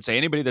I would say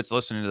anybody that's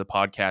listening to the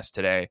podcast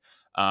today,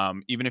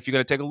 even if you got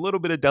to take a little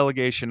bit of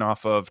delegation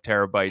off of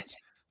Terabytes,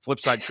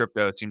 Flipside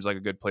Crypto seems like a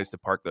good place to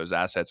park those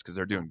assets because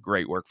they're doing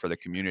great work for the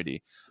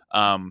community.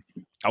 I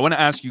want to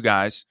ask you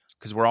guys,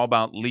 because we're all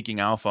about leaking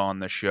alpha on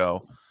this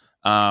show,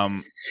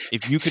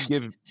 if you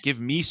could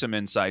give me some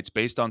insights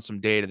based on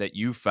some data that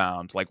you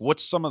found, like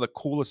what's some of the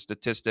coolest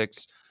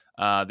statistics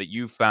that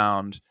you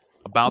found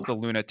about the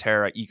Luna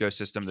Terra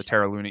ecosystem, the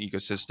Terra Luna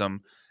ecosystem.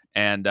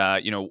 And,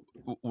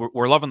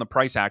 we're loving the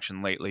price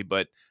action lately,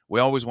 but we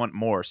always want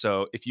more.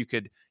 So if you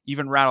could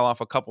even rattle off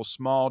a couple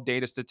small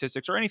data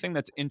statistics or anything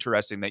that's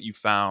interesting that you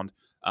found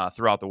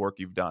throughout the work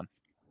you've done.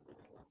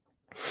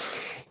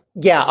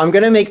 Yeah, I'm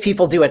going to make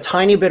people do a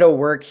tiny bit of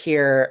work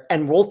here,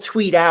 and we'll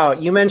tweet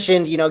out. You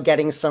mentioned,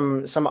 getting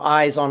some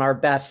eyes on our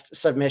best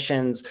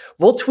submissions.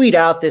 We'll tweet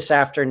out this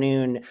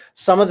afternoon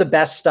some of the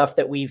best stuff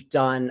that we've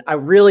done. I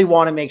really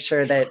want to make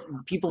sure that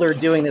people who are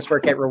doing this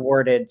work get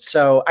rewarded.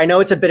 So I know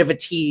it's a bit of a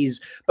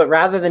tease, but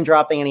rather than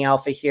dropping any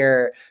alpha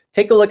here,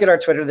 take a look at our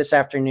Twitter this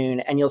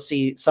afternoon, and you'll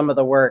see some of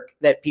the work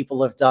that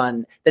people have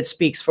done that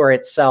speaks for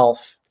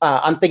itself.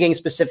 I'm thinking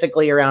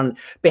specifically around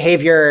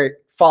behavior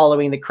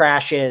following the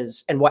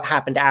crashes and what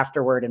happened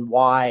afterward and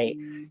why.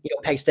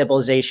 Peg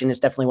stabilization is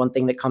definitely one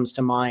thing that comes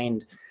to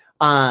mind.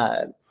 But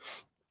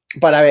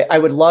I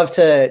would love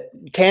to,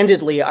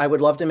 candidly, I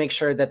would love to make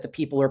sure that the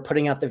people who are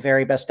putting out the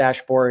very best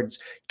dashboards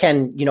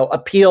can,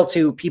 appeal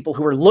to people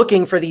who are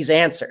looking for these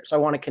answers. I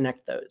want to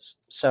connect those.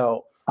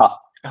 So I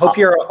hope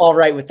you're all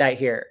right with that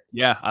here.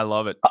 Yeah, I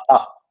love it.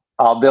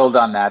 I'll build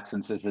on that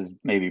since this is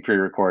maybe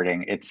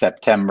pre-recording. It's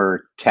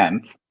September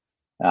 10th.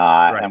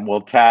 Right. And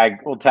we'll tag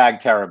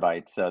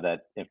Terabyte so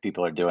that if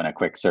people are doing a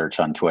quick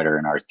search on Twitter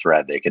in our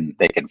thread, they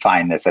can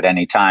find this at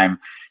any time.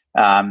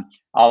 I'll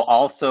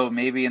also,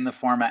 maybe in the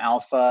form of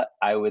alpha,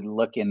 I would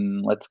look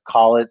in, let's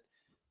call it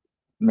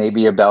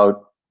maybe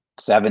about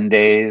 7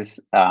 days.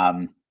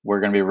 We're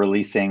going to be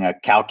releasing a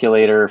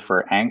calculator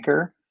for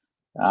Anchor,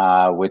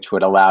 which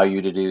would allow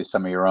you to do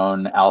some of your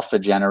own alpha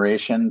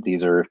generation.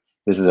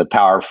 This is a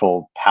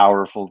powerful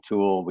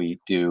tool we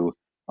do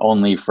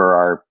only for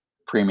our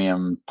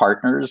premium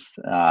partners.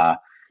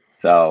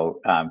 So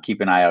keep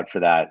an eye out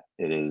for that.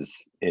 It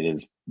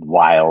is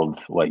wild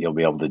what you'll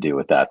be able to do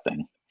with that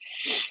thing.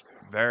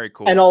 Very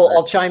cool. And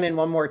I'll chime in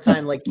one more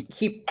time. Like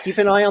keep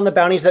an eye on the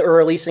bounties that we're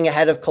releasing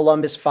ahead of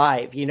Columbus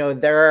 5.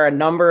 There are a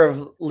number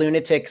of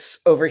lunatics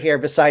over here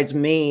besides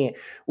me.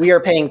 We are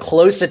paying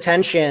close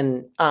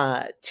attention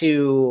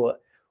to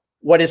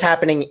what is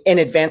happening in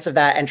advance of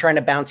that and trying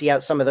to bounty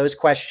out some of those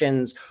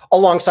questions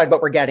alongside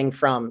what we're getting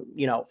from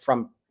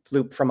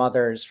Loop, from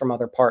others, from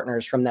other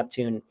partners, from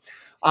Neptune.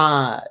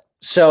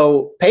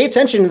 So pay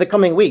attention in the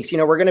coming weeks.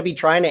 We're going to be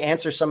trying to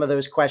answer some of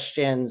those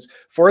questions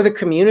for the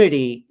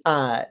community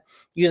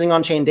using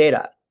on-chain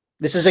data.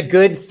 This is a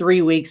good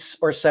 3 weeks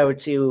or so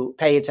to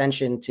pay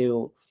attention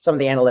to some of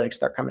the analytics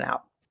that are coming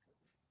out.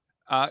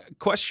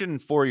 Question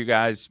for you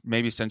guys,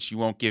 maybe since you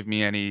won't give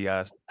me any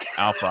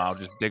alpha, I'll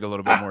just dig a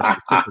little bit more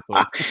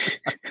specifically.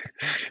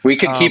 We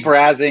could keep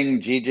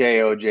razzing GJ,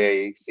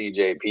 OJ,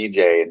 CJ,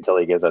 PJ until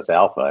he gives us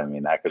alpha. I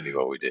mean, that could be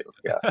what we do.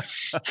 Yeah.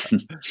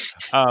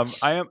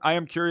 I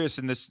am curious,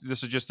 and this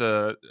is just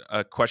a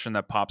question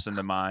that pops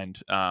into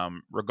mind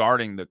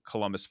regarding the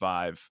Columbus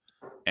 5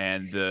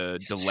 and the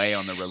delay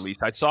on the release.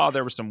 I saw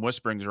there were some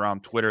whisperings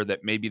around Twitter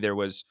that maybe there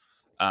was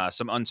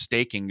some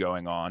unstaking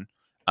going on.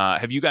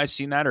 Have you guys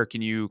seen that, or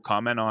can you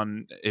comment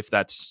on if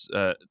that's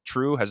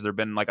true? Has there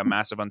been like a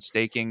massive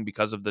unstaking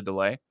because of the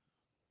delay?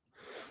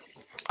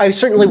 I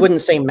certainly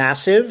wouldn't say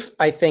massive.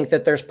 I think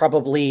that there's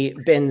probably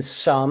been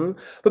some,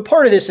 but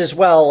part of this as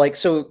well,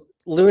 so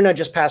Luna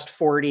just passed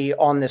 40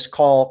 on this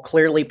call.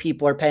 Clearly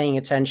people are paying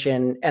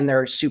attention and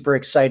they're super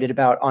excited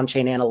about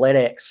on-chain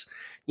analytics,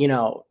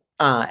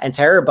 and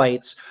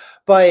terabytes.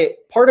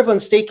 But part of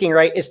unstaking,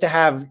 right, is to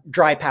have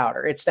dry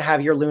powder. It's to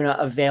have your Luna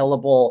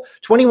available.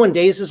 21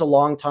 days is a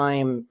long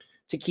time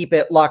to keep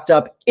it locked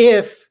up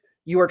if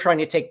you are trying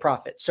to take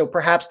profit. So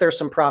perhaps there's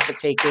some profit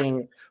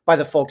taking by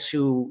the folks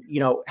who,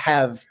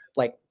 have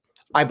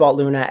I bought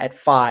Luna at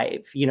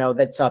 5,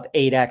 that's up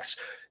 8x.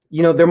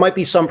 There might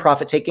be some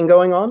profit taking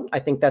going on. I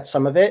think that's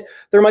some of it.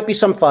 There might be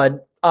some FUD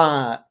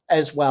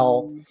as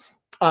well.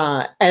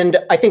 And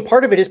I think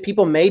part of it is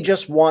people may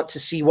just want to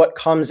see what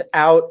comes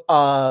out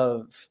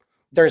of.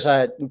 There's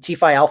a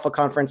TFI Alpha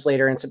conference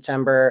later in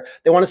September.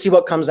 They want to see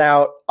what comes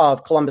out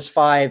of Columbus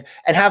 5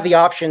 and have the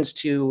options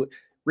to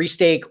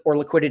restake or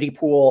liquidity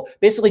pool,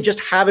 basically just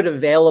have it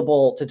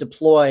available to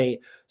deploy.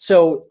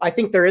 So I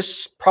think there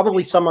is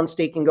probably some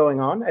unstaking going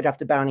on. I'd have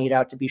to bounty it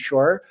out to be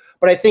sure.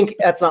 But I think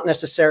that's not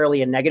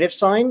necessarily a negative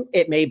sign.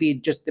 It may be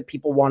just that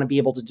people want to be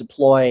able to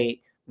deploy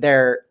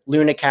their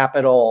Luna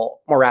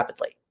capital more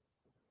rapidly.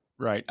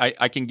 Right.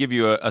 I can give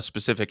you a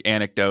specific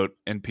anecdote,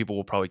 and people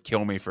will probably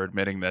kill me for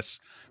admitting this,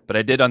 but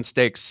I did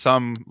unstake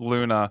some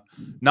Luna,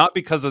 not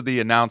because of the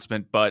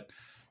announcement, but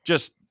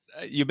just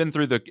if you've been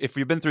through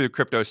the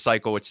crypto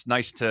cycle, it's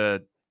nice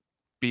to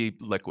be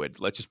liquid.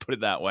 Let's just put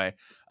it that way.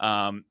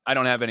 I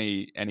don't have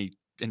any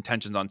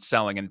intentions on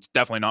selling, and it's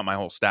definitely not my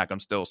whole stack. I'm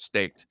still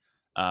staked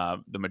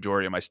the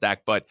majority of my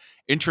stack. But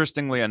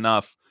interestingly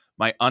enough,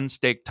 my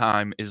unstaked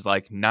time is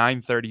like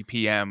 9:30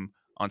 p.m.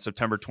 on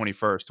September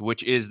 21st,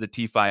 which is the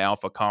TFI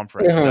Alpha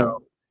conference. Mm-hmm.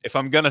 So if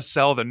I'm gonna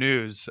sell the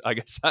news, I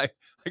guess I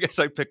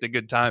picked a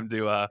good time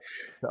to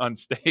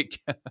unstake.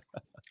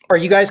 Are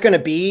you guys going to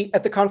be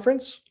at the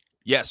conference?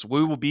 Yes,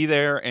 we will be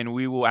there, and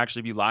we will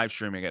actually be live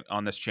streaming it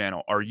on this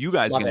channel. Are you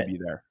guys going to be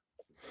there?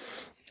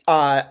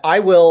 I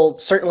will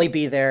certainly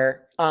be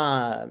there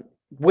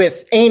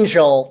with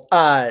Angel.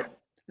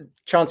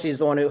 Chauncey is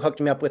the one who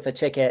hooked me up with a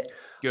ticket.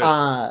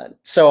 Good.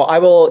 So I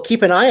will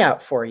keep an eye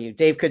out for you.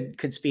 Dave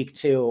could speak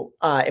to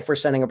if we're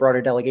sending a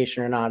broader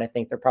delegation or not. I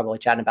think they're probably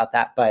chatting about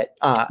that, but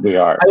We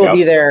are. I will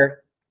be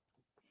there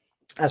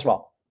as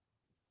well.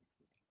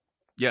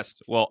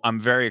 Yes. Well, I'm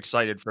very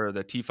excited for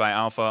the TFI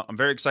Alpha. I'm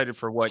very excited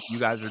for what you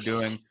guys are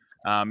doing.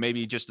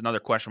 Maybe just another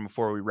question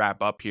before we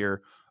wrap up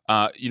here.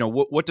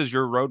 What does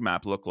your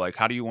roadmap look like?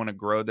 How do you want to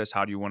grow this?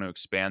 How do you want to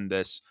expand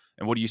this?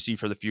 And what do you see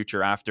for the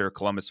future after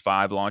Columbus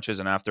 5 launches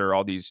and after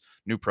all these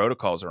new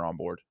protocols are on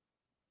board?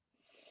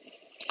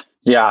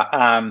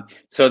 Yeah.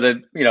 So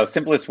the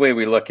simplest way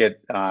we look at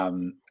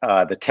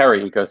the Terra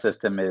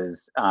ecosystem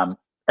is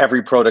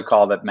every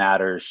protocol that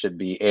matters should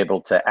be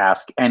able to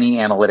ask any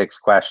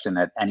analytics question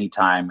at any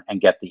time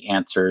and get the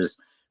answers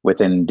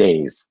within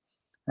days.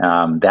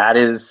 That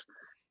is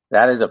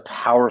a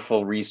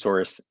powerful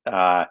resource,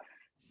 for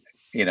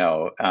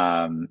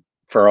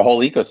a whole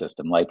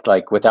ecosystem.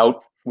 Like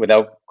without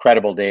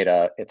credible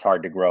data, it's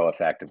hard to grow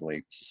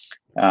effectively.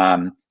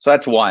 So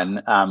that's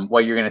one.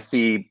 What you're going to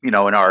see, in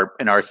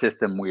our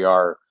system, we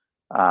are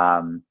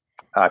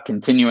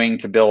continuing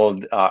to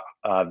build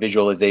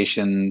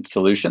visualization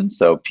solutions.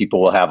 So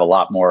people will have a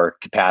lot more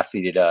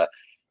capacity to,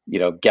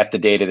 get the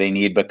data they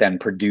need, but then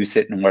produce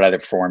it in whatever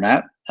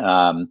format.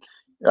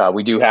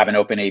 We do have an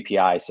open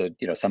API. So,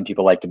 some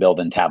people like to build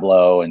in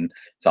Tableau and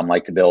some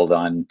like to build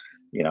on,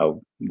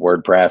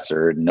 WordPress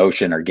or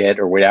Notion or Git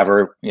or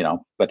whatever,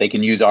 but they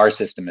can use our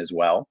system as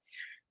well.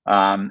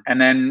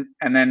 And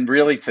then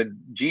really to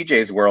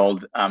GJ's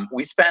world,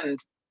 we spend,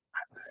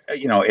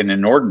 an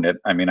inordinate,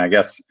 I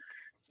guess,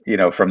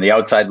 from the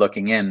outside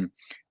looking in,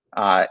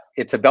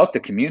 it's about the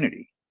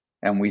community.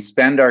 And we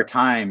spend our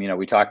time,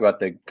 we talk about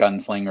the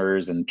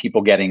gunslingers and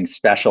people getting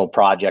special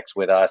projects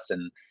with us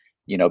and,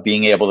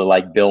 being able to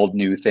like build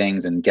new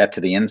things and get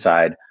to the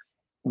inside.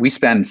 We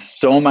spend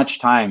so much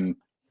time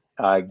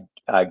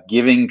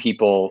giving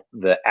people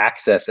the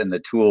access and the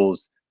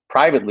tools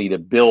privately to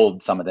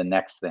build some of the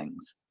next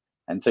things.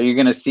 And so you're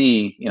going to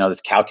see,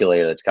 this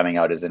calculator that's coming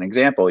out as an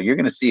example, you're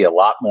going to see a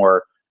lot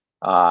more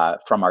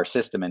from our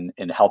system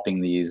in helping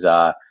these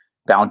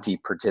bounty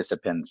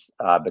participants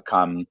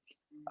become,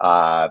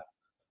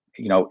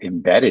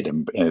 embedded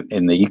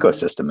in the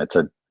ecosystem.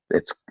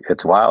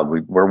 It's wild.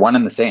 We're one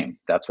and the same.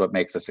 That's what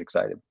makes us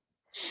excited.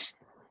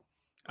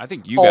 I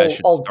think you guys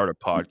should start a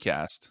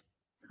podcast.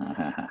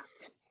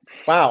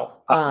 Wow.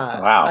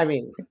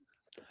 Wow.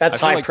 That's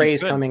high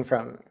praise coming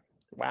from.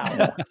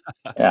 Wow.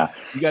 Yeah.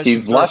 You guys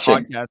He's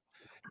blushing.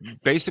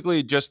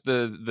 Basically, just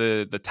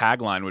the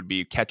tagline would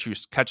be catch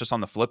us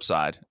on the flip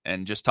side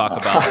and just talk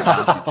about the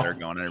bounties that are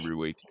going on every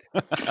week.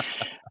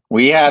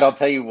 I'll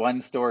tell you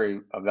one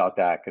story about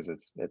that because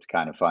it's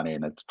kind of funny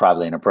and it's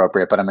probably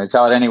inappropriate, but I'm going to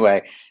tell it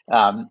anyway.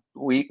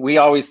 We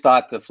always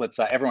thought the flip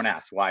side, everyone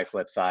asks why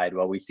flip side?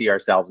 Well, we see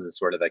ourselves as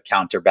sort of the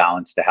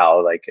counterbalance to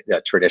how like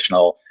a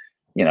traditional,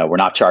 we're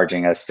not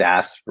charging a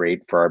SaaS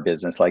rate for our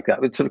business like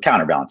that. It's a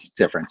counterbalance. It's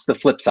different. It's the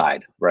flip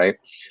side, right?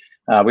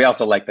 We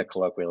also like the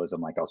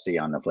colloquialism, like I'll see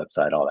you on the flip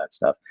side, all that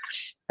stuff.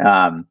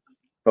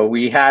 But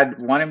we had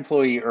one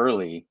employee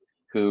early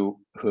who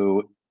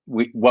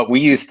what we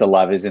used to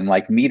love is in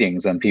like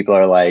meetings when people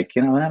are like,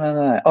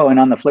 oh, and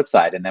on the flip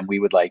side, and then we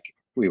would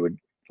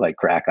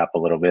crack up a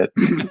little bit,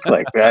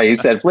 like you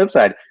said, flip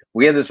side.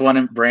 We had this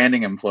one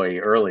branding employee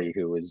early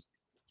who was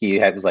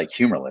like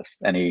humorless,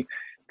 and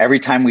every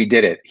time we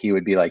did it, he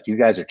would be like, "You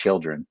guys are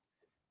children."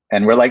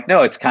 And we're like,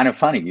 no, it's kind of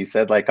funny. You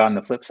said like on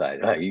the flip side,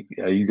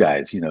 you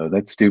guys,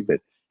 that's stupid.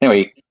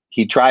 Anyway,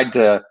 he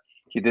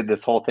did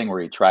this whole thing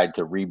where he tried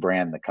to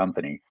rebrand the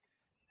company.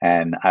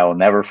 And I will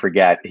never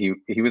forget,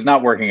 he was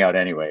not working out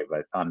anyway,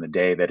 but on the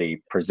day that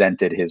he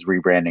presented his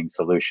rebranding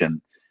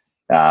solution,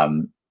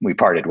 we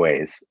parted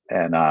ways.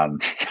 And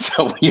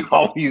so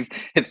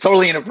it's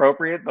totally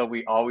inappropriate, but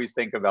we always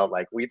think about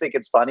we think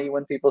it's funny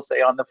when people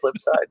say on the flip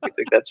side. We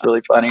think that's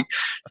really funny.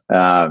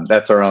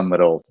 That's our own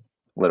little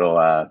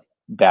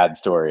bad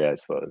story, I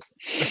suppose.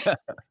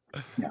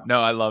 Yeah.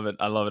 No, I love it.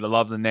 I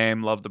love the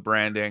name, love the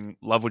branding,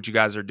 love what you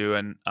guys are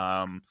doing.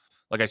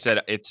 Like I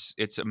said,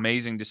 it's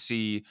amazing to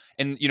see.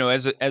 And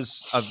as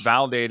a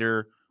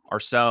validator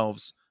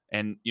ourselves,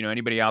 and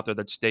anybody out there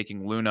that's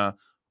staking Luna,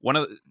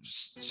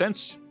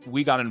 since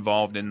we got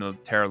involved in the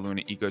Terra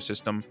Luna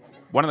ecosystem,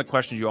 one of the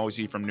questions you always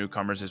see from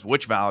newcomers is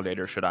which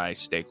validator should I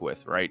stake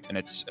with, right? And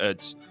it's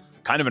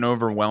kind of an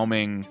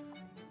overwhelming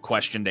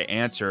question to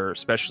answer,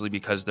 especially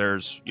because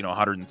there's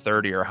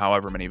 130 or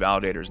however many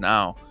validators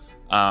now.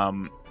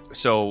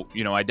 So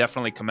I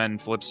definitely commend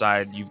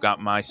Flipside. You've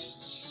got my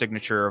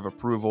signature of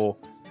approval.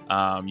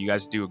 You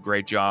guys do a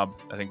great job.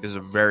 I think this is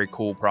a very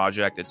cool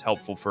project. It's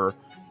helpful for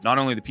not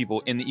only the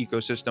people in the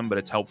ecosystem, but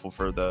it's helpful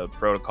for the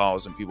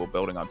protocols and people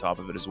building on top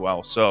of it as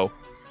well. So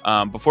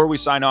before we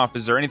sign off,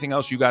 is there anything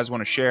else you guys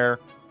want to share?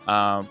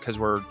 Because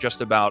we're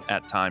just about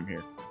at time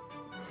here.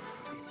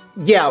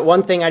 Yeah,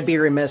 one thing I'd be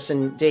remiss,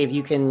 and Dave,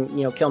 you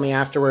can kill me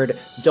afterward.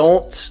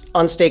 Don't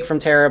unstake from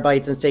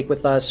Terabytes and stake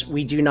with us.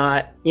 We do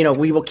not,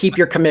 we will keep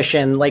your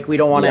commission. We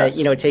don't want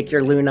to, take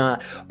your Luna.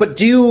 But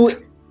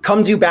do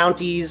come do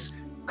bounties.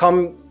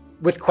 Come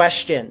with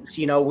questions.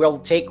 We'll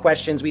take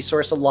questions. We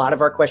source a lot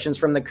of our questions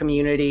from the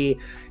community,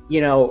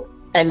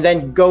 and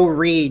then go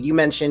read. You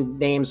mentioned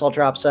names. I'll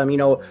drop some,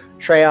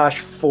 Treyash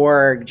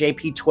Forg,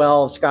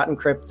 JP12, Scott and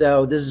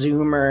Crypto, The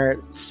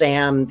Zoomer,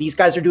 Sam. These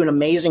guys are doing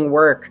amazing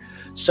work.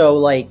 So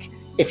like,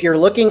 if you're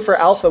looking for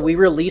alpha, we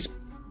release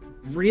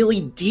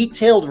really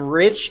detailed,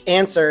 rich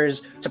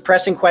answers to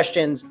pressing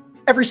questions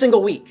every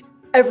single week,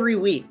 every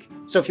week.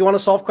 So if you want to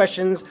solve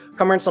questions,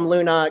 come earn some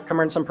Luna, come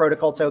earn some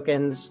protocol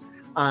tokens.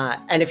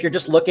 And if you're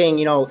just looking,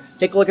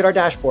 take a look at our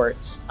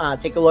dashboards,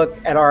 take a look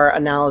at our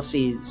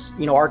analyses,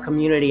 our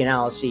community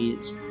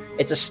analyses.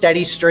 It's a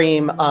steady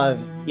stream of,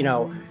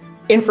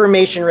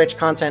 information-rich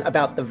content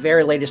about the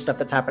very latest stuff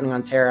that's happening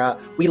on Terra.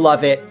 We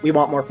love it. We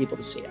want more people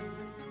to see it.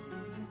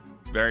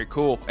 Very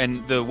cool.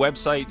 And the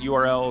website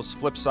URL is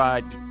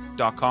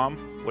flipside.com.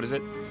 What is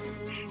it?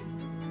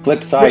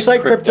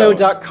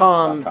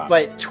 Flipsidecrypto.com,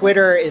 but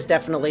Twitter is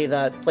definitely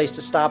the place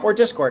to stop, or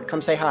Discord.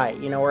 Come say hi.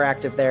 We're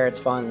active there. It's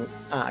fun.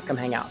 Come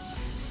hang out.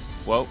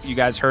 Well, you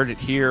guys heard it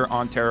here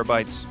on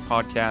Terabytes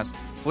podcast,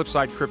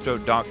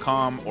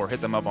 flipsidecrypto.com, or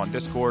hit them up on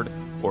Discord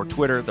or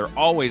Twitter. They're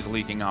always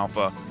leaking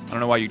alpha. I don't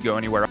know why you'd go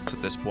anywhere else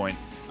at this point.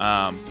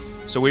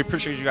 So we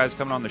appreciate you guys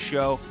coming on the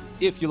show.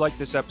 If you like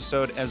this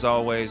episode, as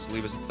always,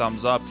 leave us a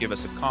thumbs up, give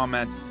us a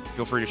comment.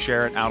 Feel free to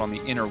share it out on the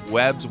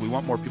interwebs. We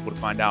want more people to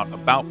find out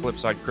about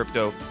Flipside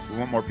Crypto. We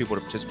want more people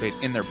to participate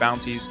in their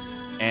bounties.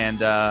 And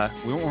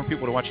we want more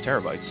people to watch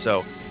Terabytes.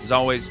 So, as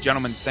always,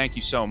 gentlemen, thank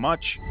you so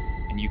much.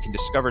 And you can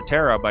discover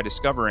Terra by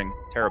discovering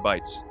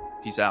Terabytes.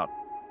 Peace out.